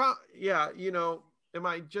 it's that yeah, you know, am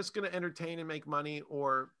I just going to entertain and make money,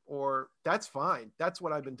 or that's fine. That's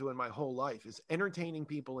what I've been doing my whole life, is entertaining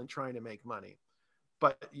people and trying to make money.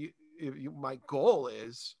 But my goal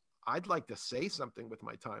is, I'd like to say something with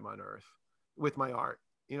my time on earth, with my art.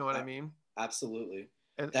 You know what I mean? Absolutely.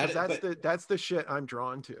 And that's the shit I'm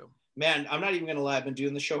drawn to. Man, I'm not even gonna lie. I've been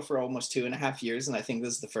doing the show for almost 2.5 years, and I think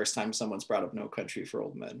this is the first time someone's brought up No Country for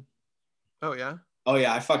Old Men. Oh yeah. Oh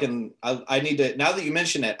yeah, I need to, now that you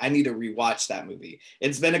mention it, I need to rewatch that movie.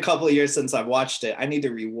 It's been a couple of years since I've watched it. I need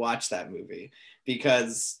to rewatch that movie,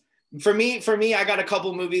 because for me, I got a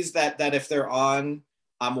couple movies that if they're on,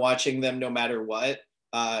 I'm watching them no matter what.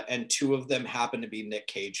 And two of them happen to be Nick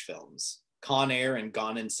Cage films, Con Air and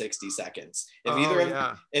Gone in 60 Seconds.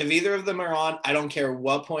 If either of them are on, I don't care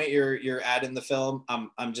what point you're at in the film,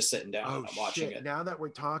 I'm just sitting down and I'm watching it. Now that we're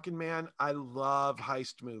talking, man, I love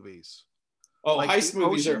heist movies. Oh, like heist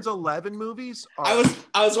movies. Ocean's 11 movies. I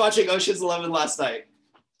was watching Ocean's 11 last night.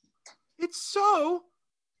 It's so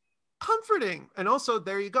comforting. And also,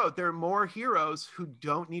 there you go. There are more heroes who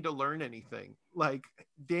don't need to learn anything. Like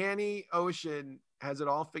Danny Ocean has it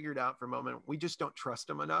all figured out for a moment. We just don't trust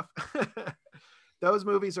him enough. Those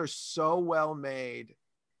movies are so well made.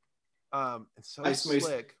 And so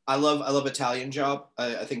slick. I love Italian Job.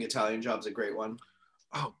 I think Italian Job's a great one.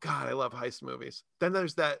 Oh God, I love heist movies. Then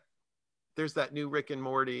there's that new Rick and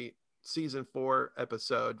Morty season 4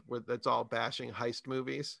 episode where that's all bashing heist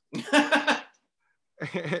movies.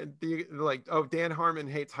 And like, oh, Dan Harmon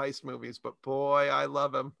hates heist movies, but boy, I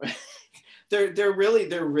love them. They're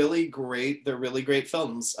really great. They're really great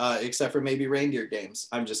films, except for maybe Reindeer Games.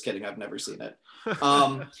 I'm just kidding. I've never seen it.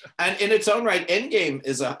 And in its own right, Endgame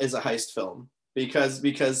is a heist film because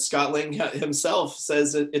Scott Lang himself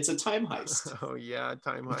says it's a time heist. Oh yeah,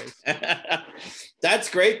 time heist. That's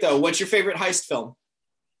great though. What's your favorite heist film?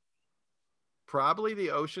 Probably the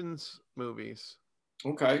Ocean's movies.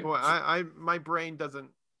 Okay. Boy, my brain doesn't.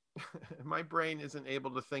 My brain isn't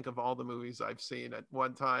able to think of all the movies I've seen at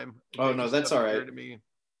one time. Oh no, that's all right. To me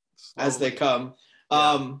as they come.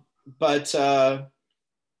 Yeah. But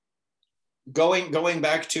going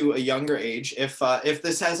back to a younger age, if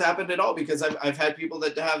this has happened at all, because I've had people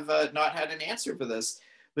that have not had an answer for this,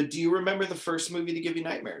 but do you remember the first movie to give you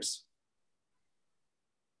nightmares?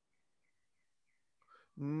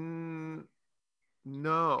 No.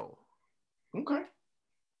 Okay.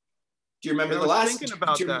 Do you remember the last? Thinking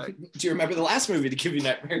about that. Do you remember the last movie to give you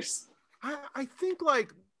nightmares? I think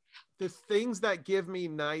like the things that give me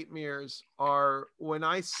nightmares are when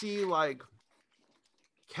I see like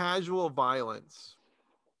casual violence.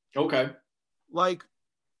 Okay. Like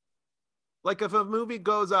if a movie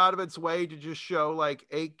goes out of its way to just show like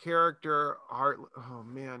a character heart. Oh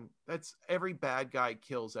man, that's every bad guy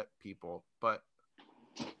kills at people, but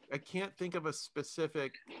I can't think of a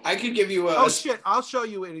specific. I could give you shit! I'll show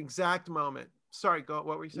you an exact moment. Sorry, go.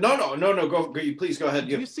 What were you saying? No. Go. Please go ahead.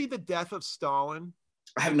 Did you see The Death of Stalin?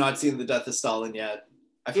 I have not seen The Death of Stalin yet.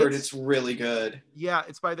 I've heard it's really good. Yeah,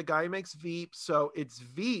 it's by the guy who makes Veep. So it's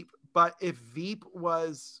Veep, but if Veep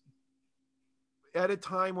was at a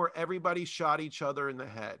time where everybody shot each other in the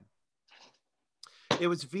head, it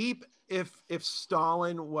was Veep. If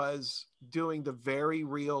Stalin was doing the very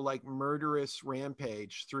real, like murderous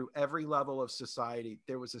rampage through every level of society,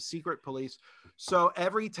 there was a secret police. So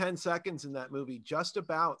every 10 seconds in that movie, just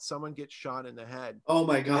about someone gets shot in the head. Oh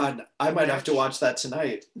my God. I might have to watch that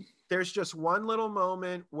tonight. There's just one little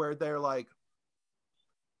moment where they're like,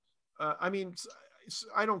 I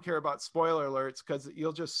don't care about spoiler alerts because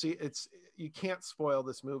you'll just see you can't spoil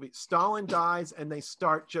this movie. Stalin dies and they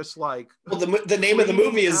start just like, well, the name of the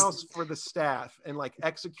movie is for the staff and like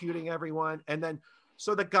executing everyone. And then,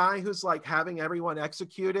 so the guy who's like having everyone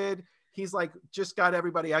executed, he's like, just got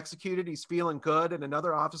everybody executed. He's feeling good. And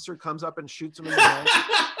another officer comes up and shoots him in the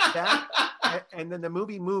head. And then the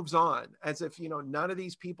movie moves on as if, none of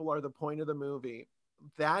these people are the point of the movie.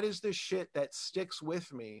 That is the shit that sticks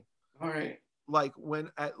with me. All right. Like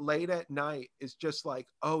when late at night is just like,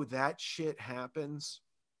 oh, that shit happens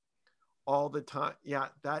all the time. Yeah,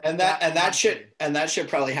 that shit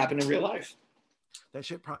probably happened in real life. That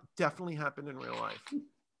shit definitely happened in real life.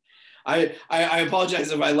 I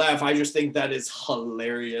apologize if I laugh. I just think that is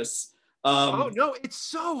hilarious. Oh no, it's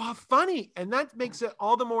so funny, and that makes it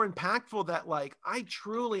all the more impactful that like I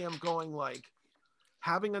truly am going like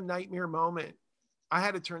having a nightmare moment. I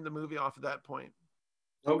had to turn the movie off at that point.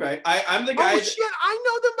 Okay, I'm the guy. Oh shit! I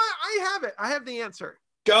know them. I have it. I have the answer.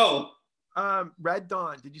 Go. Red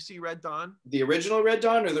Dawn. Did you see Red Dawn? The original Red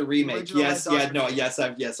Dawn or the remake? Yes,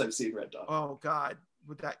 I've seen Red Dawn. Oh God,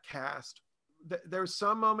 with that cast, there's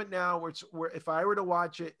some moment now where if I were to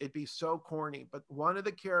watch it, it'd be so corny. But one of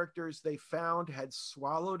the characters they found had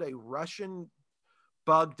swallowed a Russian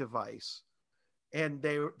bug device, and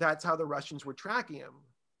that's how the Russians were tracking him.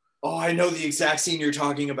 Oh, I know the exact scene you're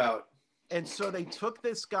talking about. And so they took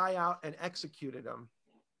this guy out and executed him,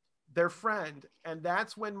 their friend. And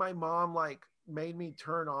that's when my mom like made me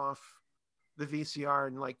turn off the VCR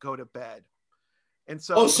and like go to bed. And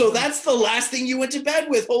so, so that's the last thing you went to bed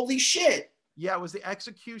with. Holy shit. Yeah, it was the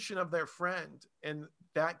execution of their friend. And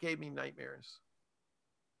that gave me nightmares.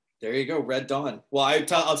 There you go. Red Dawn. Well,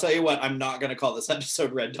 I'll tell you what, I'm not going to call this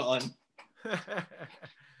episode Red Dawn.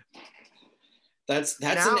 That's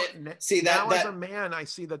now, see that as a man, I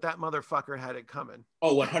see that motherfucker had it coming.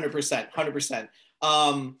 Oh, 100%.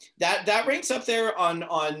 That ranks up there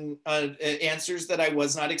on answers that I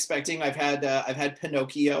was not expecting. I've had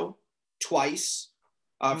Pinocchio twice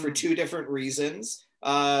for two different reasons,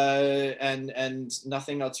 and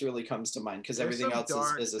nothing else really comes to mind because everything else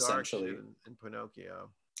is essentially in Pinocchio.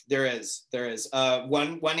 There is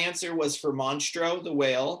one answer was for Monstro the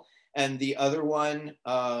whale. And the other one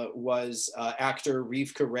was actor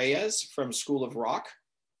Rivka Reyes from School of Rock.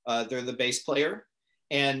 They're the bass player.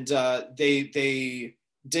 And they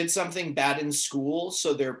did something bad in school,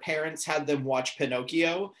 so their parents had them watch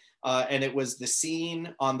Pinocchio. And it was the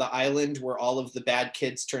scene on the island where all of the bad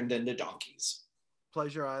kids turned into donkeys.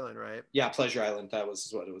 Pleasure Island, right? Yeah, Pleasure Island. That was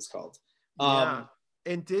what it was called. Yeah.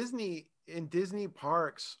 In Disney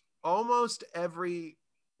parks, almost every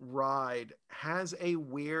ride has a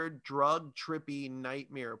weird drug trippy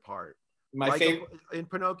nightmare part. My favorite in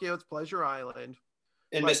Pinocchio, it's Pleasure Island.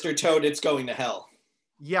 In Mr. Toad, it's Going to Hell.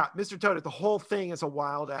 Yeah, Mr. Toad, the whole thing is a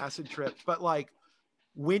wild acid trip. But like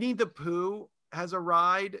Winnie the Pooh has a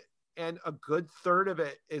ride, and a good third of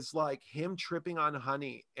it is like him tripping on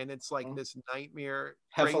honey, and it's like this nightmare.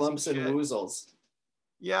 Heffalumps and woozles.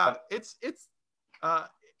 Yeah, it's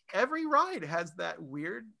every ride has that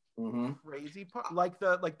weird. Crazy part, like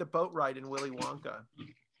the boat ride in Willy Wonka.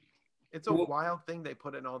 It's a wild thing they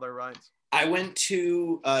put in all their rides. I went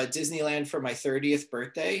to Disneyland for my 30th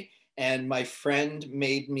birthday, and my friend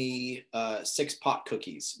made me 6 pot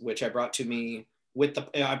cookies, which I brought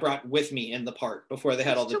with me in the park before they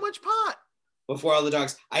had too much pot. Before all the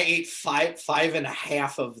dogs, I ate five and a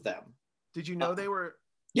half of them. Did you know they were?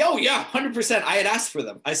 Yo, yeah, 100%. I had asked for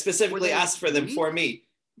them. I specifically asked for them for me.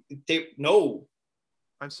 No.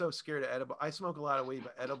 I'm so scared of edible. I smoke a lot of weed,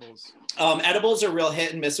 but edibles. Edibles are real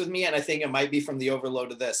hit and miss with me, and I think it might be from the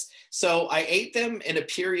overload of this. So I ate them in a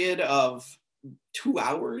period of 2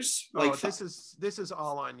 hours. This is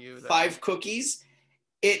all on you. 5 cookies.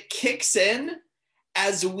 It kicks in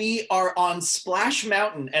as we are on Splash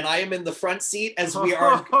Mountain, and I am in the front seat as we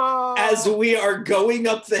are going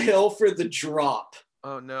up the hill for the drop.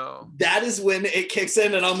 Oh no! That is when it kicks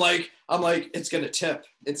in, and I'm like, it's gonna tip.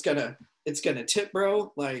 It's gonna tip,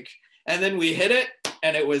 bro. Like, and then we hit it,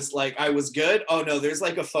 and it was like I was good. Oh no, there's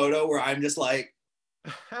like a photo where I'm just like,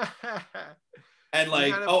 and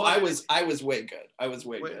like, I was way good. I was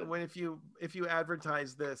way good. When if you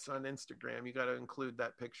advertise this on Instagram, you got to include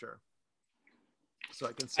that picture so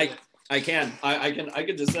I can see it. I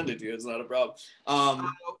can just send it to you. It's not a problem.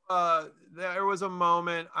 There was a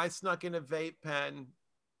moment I snuck in a vape pen.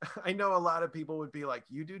 I know a lot of people would be like,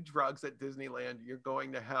 you do drugs at Disneyland, you're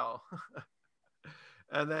going to hell.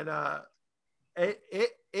 And then I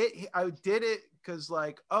did it because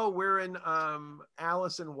like, we're in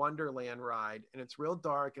Alice in Wonderland ride, and it's real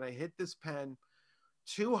dark, and I hit this pen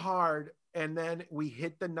too hard, and then we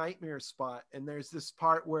hit the nightmare spot, and there's this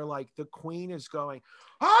part where like the queen is going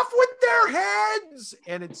off with their heads,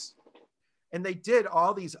 and they did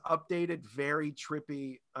all these updated, very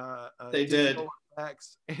trippy they did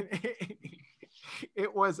effects.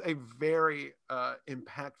 It was a very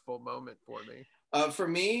impactful moment for me. For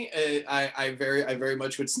me, I very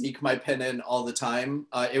much would sneak my pen in all the time.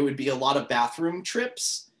 It would be a lot of bathroom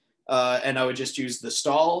trips, and I would just use the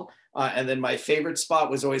stall. And then my favorite spot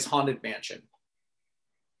was always Haunted Mansion.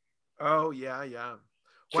 Oh yeah.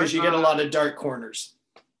 Because you get a lot of dark corners.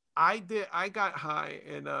 I got high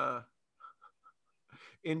in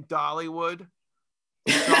Dollywood.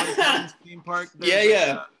 Dollywood theme park.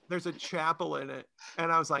 There's a chapel in it,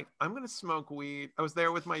 and I was like, I'm gonna smoke weed. I was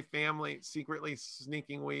there with my family, secretly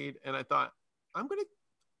sneaking weed, and I thought, I'm gonna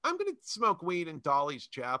smoke weed in Dolly's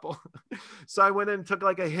chapel. So I went in and took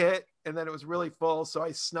like a hit, and then it was really full, so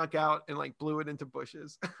I snuck out and like blew it into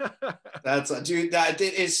bushes. Dude, that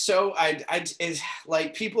is so. It's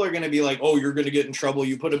like people are gonna be like, oh, you're gonna get in trouble.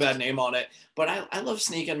 You put a bad name on it. But I love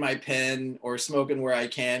sneaking my pen or smoking where I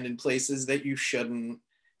can in places that you shouldn't.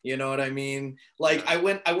 You know what I mean? Like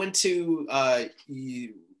Yeah. I went to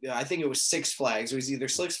I think it was Six Flags. It was either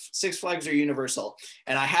Six Flags or Universal,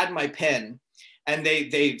 and I had my pen, and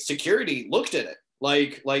they security looked at it,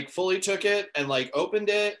 like fully took it and like opened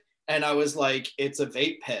it, and I was like, it's a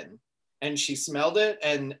vape pen, and she smelled it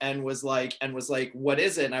and was like what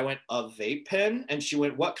is it? And I went, a vape pen, and she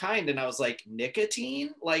went, what kind? And I was like,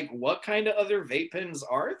 nicotine? Like what kind of other vape pens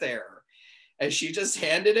are there? And she just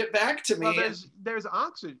handed it back to Well, me. there's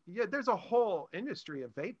oxygen. Yeah, there's a whole industry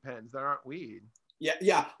of vape pens that aren't weed.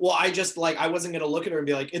 Yeah. Well, I just like I wasn't gonna look at her and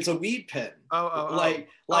be like, it's a weed pen.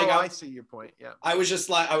 I see your point. Yeah. I was just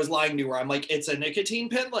like I was lying to her. I'm like, it's a nicotine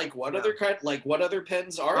pen. Like what other kind? Like what other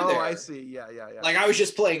pens are there? Oh, I see. Yeah. Like I was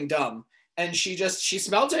just playing dumb. And she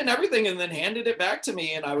smelled it and everything and then handed it back to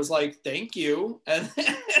me. And I was like, thank you. And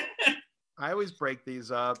I always break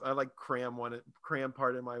these up. I like cram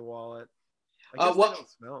part in my wallet. I guess what they don't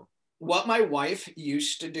smell. what my wife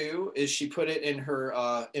used to do is she put it in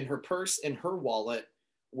her purse, in her wallet,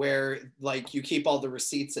 where like you keep all the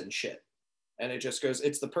receipts and shit. And it just goes,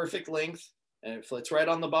 it's the perfect length and it fits right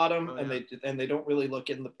on the bottom. Oh, yeah. And they don't really look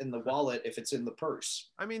in the wallet if it's in the purse.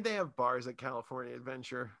 I mean, they have bars at California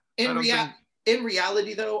Adventure. In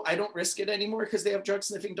reality, though, I don't risk it anymore because they have drug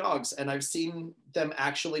sniffing dogs, and I've seen them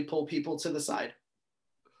actually pull people to the side.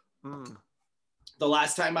 The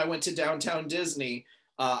last time I went to downtown Disney,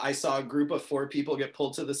 I saw a group of 4 people get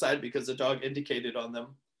pulled to the side because a dog indicated on them.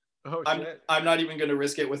 Oh, shit. I'm not even going to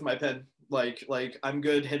risk it with my pen. Like I'm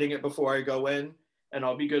good hitting it before I go in, and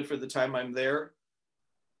I'll be good for the time I'm there.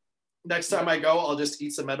 Next time I go, I'll just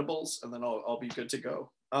eat some edibles, and then I'll be good to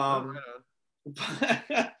go.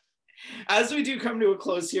 As we do come to a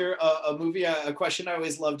close here, a question I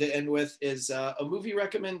always love to end with is a movie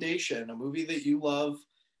recommendation, a movie that you love,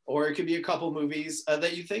 or it could be a couple movies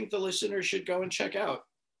that you think the listeners should go and check out.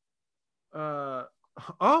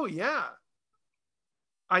 Oh yeah.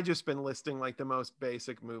 I just been listing like the most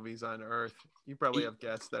basic movies on earth. You probably have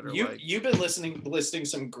guests that are you've been listing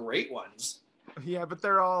some great ones. Yeah, but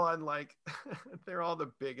they're all on like they're all the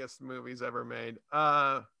biggest movies ever made.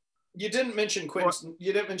 You didn't mention Quentin.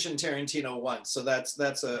 You didn't mention Tarantino once, so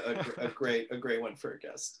that's a great one for a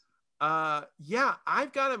guest. Yeah,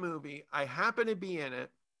 I've got a movie. I happen to be in it,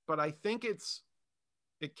 but I think it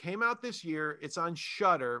came out this year. It's on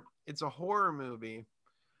Shudder. It's a horror movie.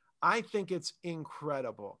 I think it's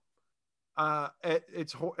incredible.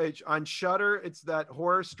 It's on Shudder. It's that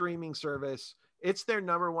horror streaming service. It's their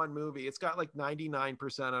 #1 movie. It's got like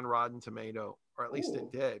 99% on Rotten Tomato, or at least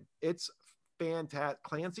it did. It's fantastic.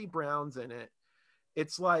 Clancy Brown's in it.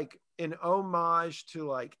 It's like an homage to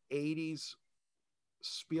like 80s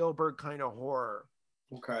Spielberg kind of horror.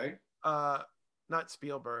 Okay. Not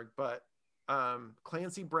Spielberg, but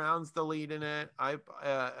Clancy Brown's the lead in it.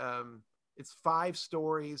 It's 5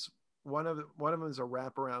 stories. One of them is a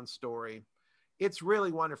wraparound story. It's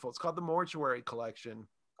really wonderful. It's called The Mortuary Collection.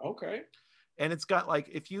 Okay. And it's got like,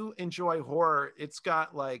 if you enjoy horror, it's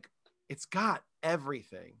got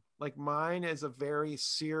everything. Like mine is a very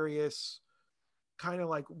serious kind of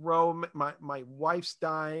like my wife's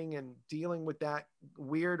dying and dealing with that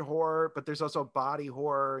weird horror, but there's also body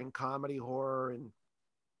horror and comedy horror, and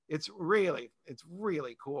it's really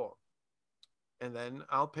cool. And then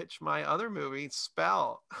I'll pitch my other movie,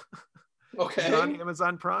 Spell. Okay. It's on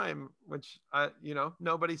Amazon Prime, which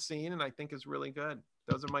nobody's seen, and I think is really good.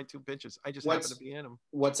 Those are my 2 pitches. I just happen to be in them.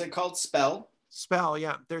 What's it called? Spell? Spell,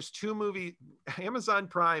 yeah. There's 2 movies. Amazon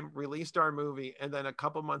Prime released our movie, and then a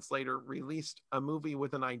couple months later released a movie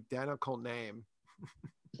with an identical name.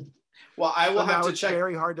 Well, I will have to check. It's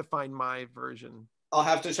very hard to find my version. I'll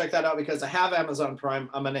have to check that out because I have Amazon Prime.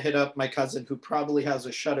 I'm going to hit up my cousin who probably has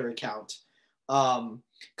a Shudder account.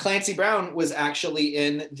 Clancy Brown was actually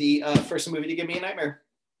in the first movie to give me a nightmare.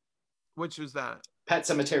 Which was that? Pet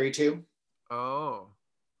Sematary 2. Oh.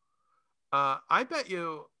 I bet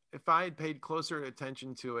you if I had paid closer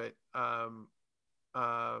attention to it,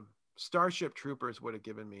 Starship Troopers would have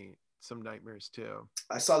given me some nightmares too.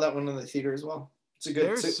 I saw that one in the theater as well. It's a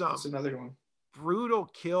good. It's another one. Brutal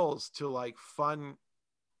kills to like fun,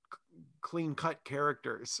 clean cut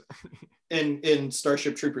characters. in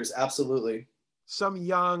Starship Troopers, absolutely. Some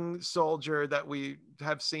young soldier that we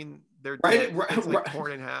have seen their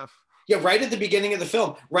torn in half. Yeah, right at the beginning of the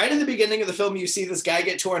film. Right at the beginning of the film, you see this guy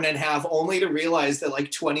get torn in half, only to realize that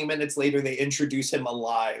like 20 minutes later they introduce him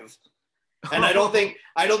alive. And I don't think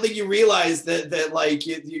you realize that like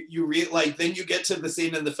then you get to the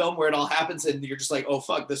scene in the film where it all happens, and you're just like, oh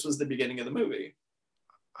fuck, this was the beginning of the movie.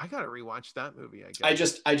 I gotta rewatch that movie. I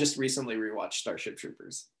guess I just recently rewatched Starship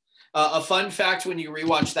Troopers. A fun fact: when you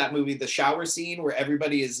rewatch that movie, the shower scene where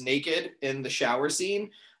everybody is naked in the shower scene,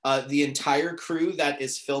 the entire crew that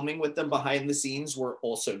is filming with them behind the scenes were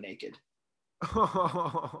also naked.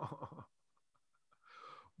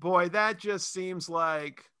 Boy, that just seems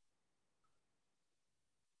like,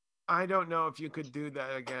 I don't know if you could do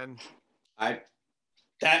that again. I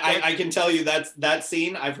can tell you that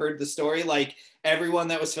scene, I've heard the story, like everyone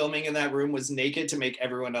that was filming in that room was naked to make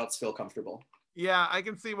everyone else feel comfortable. Yeah, I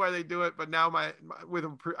can see why they do it, but now I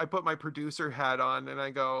put my producer hat on and I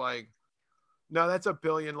go like, no, that's a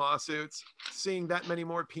billion lawsuits. Seeing that many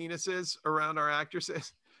more penises around our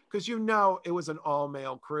actresses, because it was an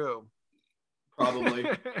all-male crew. Probably.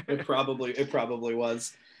 It probably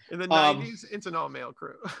was. In the 90s, it's an all-male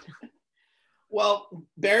crew. Well,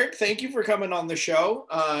 Barak, thank you for coming on the show.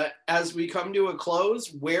 As we come to a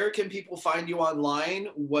close, where can people find you online?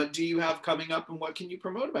 What do you have coming up and what can you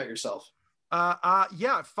promote about yourself?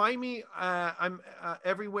 Yeah, find me. I'm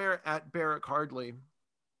everywhere at Barak Hardley.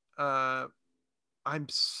 I'm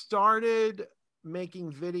started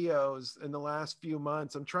making videos in the last few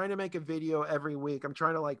months. I'm trying to make a video every week. I'm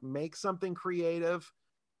trying to like make something creative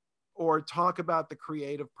or talk about the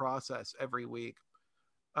creative process every week.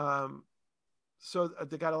 So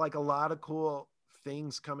they got like a lot of cool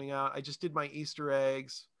things coming out. I just did my Easter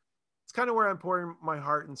eggs. It's kind of where I'm pouring my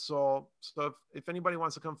heart and soul. So if anybody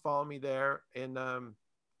wants to come follow me there, and I'm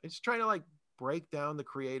just trying to like break down the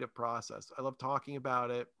creative process. I love talking about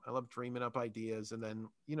it. I love dreaming up ideas and then,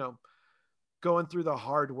 going through the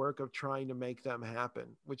hard work of trying to make them happen,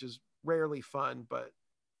 which is rarely fun, but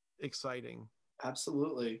exciting.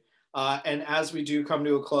 Absolutely. And as we do come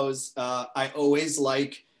to a close, I always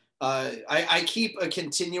like, I keep a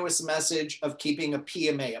continuous message of keeping a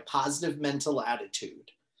PMA, a positive mental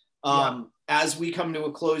attitude. As we come to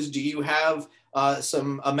a close, do you have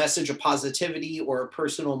a message of positivity or a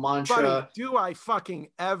personal mantra? Buddy, do I fucking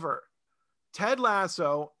ever. Ted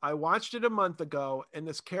Lasso, I watched it a month ago, and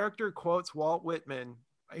this character quotes Walt Whitman.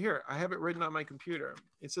 Here, I have it written on my computer.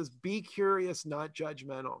 It says, "Be curious, not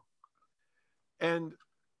judgmental." And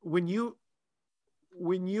when you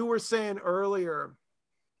were saying earlier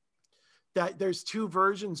that there's two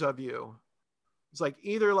versions of you, it's like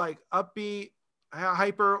either like upbeat,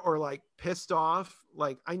 hyper, or like pissed off.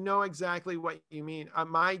 Like, I know exactly what you mean.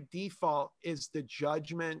 My default is the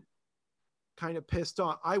judgment, kind of pissed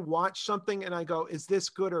off. I watch something and I go, is this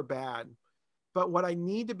good or bad? But what I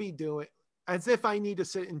need to be doing, as if I need to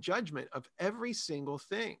sit in judgment of every single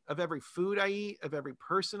thing, of every food I eat, of every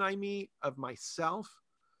person I meet, of myself,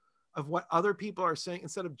 of what other people are saying,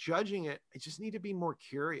 instead of judging it, I just need to be more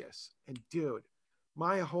curious. And dude,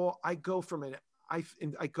 I go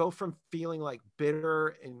from feeling like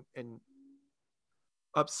bitter and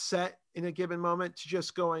upset in a given moment to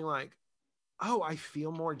just going like, oh, I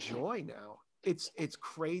feel more joy now. It's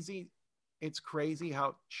crazy. It's crazy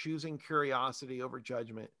how choosing curiosity over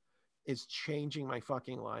judgment is changing my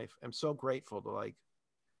fucking life. I'm so grateful to like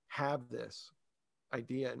have this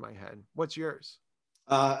idea in my head. What's yours?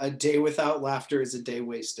 A day without laughter is a day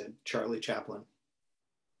wasted. Charlie Chaplin.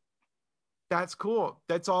 That's cool.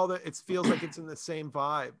 That's all that it feels like. It's in the same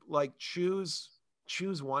vibe. Like choose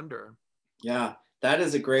wonder. Yeah, that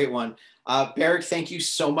is a great one. Barak, thank you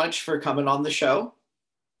so much for coming on the show.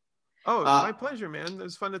 Oh, my pleasure, man. It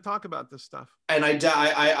was fun to talk about this stuff. And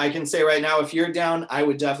I can say right now, if you're down, I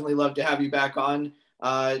would definitely love to have you back on.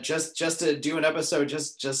 Just to do an episode,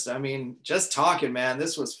 just talking, man.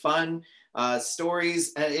 This was fun.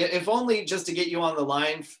 Stories, if only just to get you on the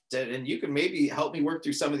line, and you can maybe help me work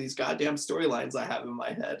through some of these goddamn storylines I have in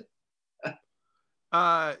my head.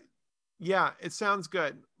 Yeah, it sounds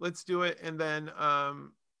good. Let's do it. And then,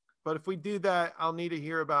 but if we do that, I'll need to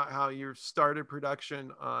hear about how you started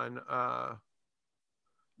production on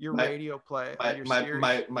your radio play,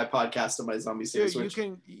 my podcast and my zombie series.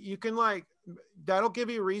 Dude, you can like, that'll give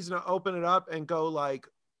you a reason to open it up and go like,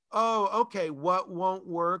 oh, okay, what won't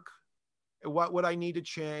work? What would I need to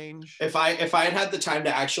change? If I had the time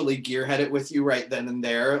to actually gearhead it with you right then and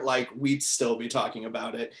there, like we'd still be talking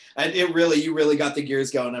about it. And you really got the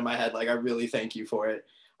gears going in my head. Like I really thank you for it.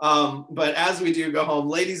 But as we do go home,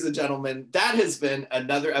 ladies and gentlemen, that has been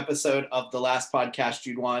another episode of The Last Podcast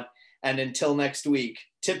You'd Want. And until next week,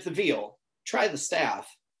 tip the veal, try the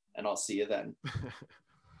staff, and I'll see you then.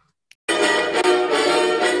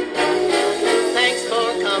 Thanks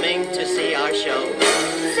for coming to see our show.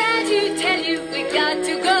 Sad to tell you we've got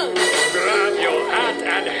to go. Grab your hat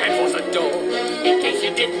and head for the door. In case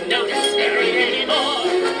you didn't notice anymore.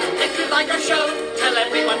 If you like our show, tell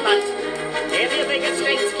everyone but. If you're big and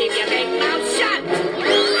straight, keep your big mouth shut. If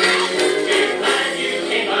you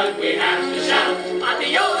came out, we have to shout.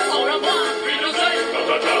 Adios, au revoir, we don't say.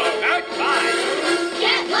 Goodbye.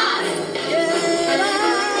 Get lost! Get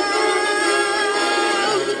lost!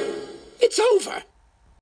 over.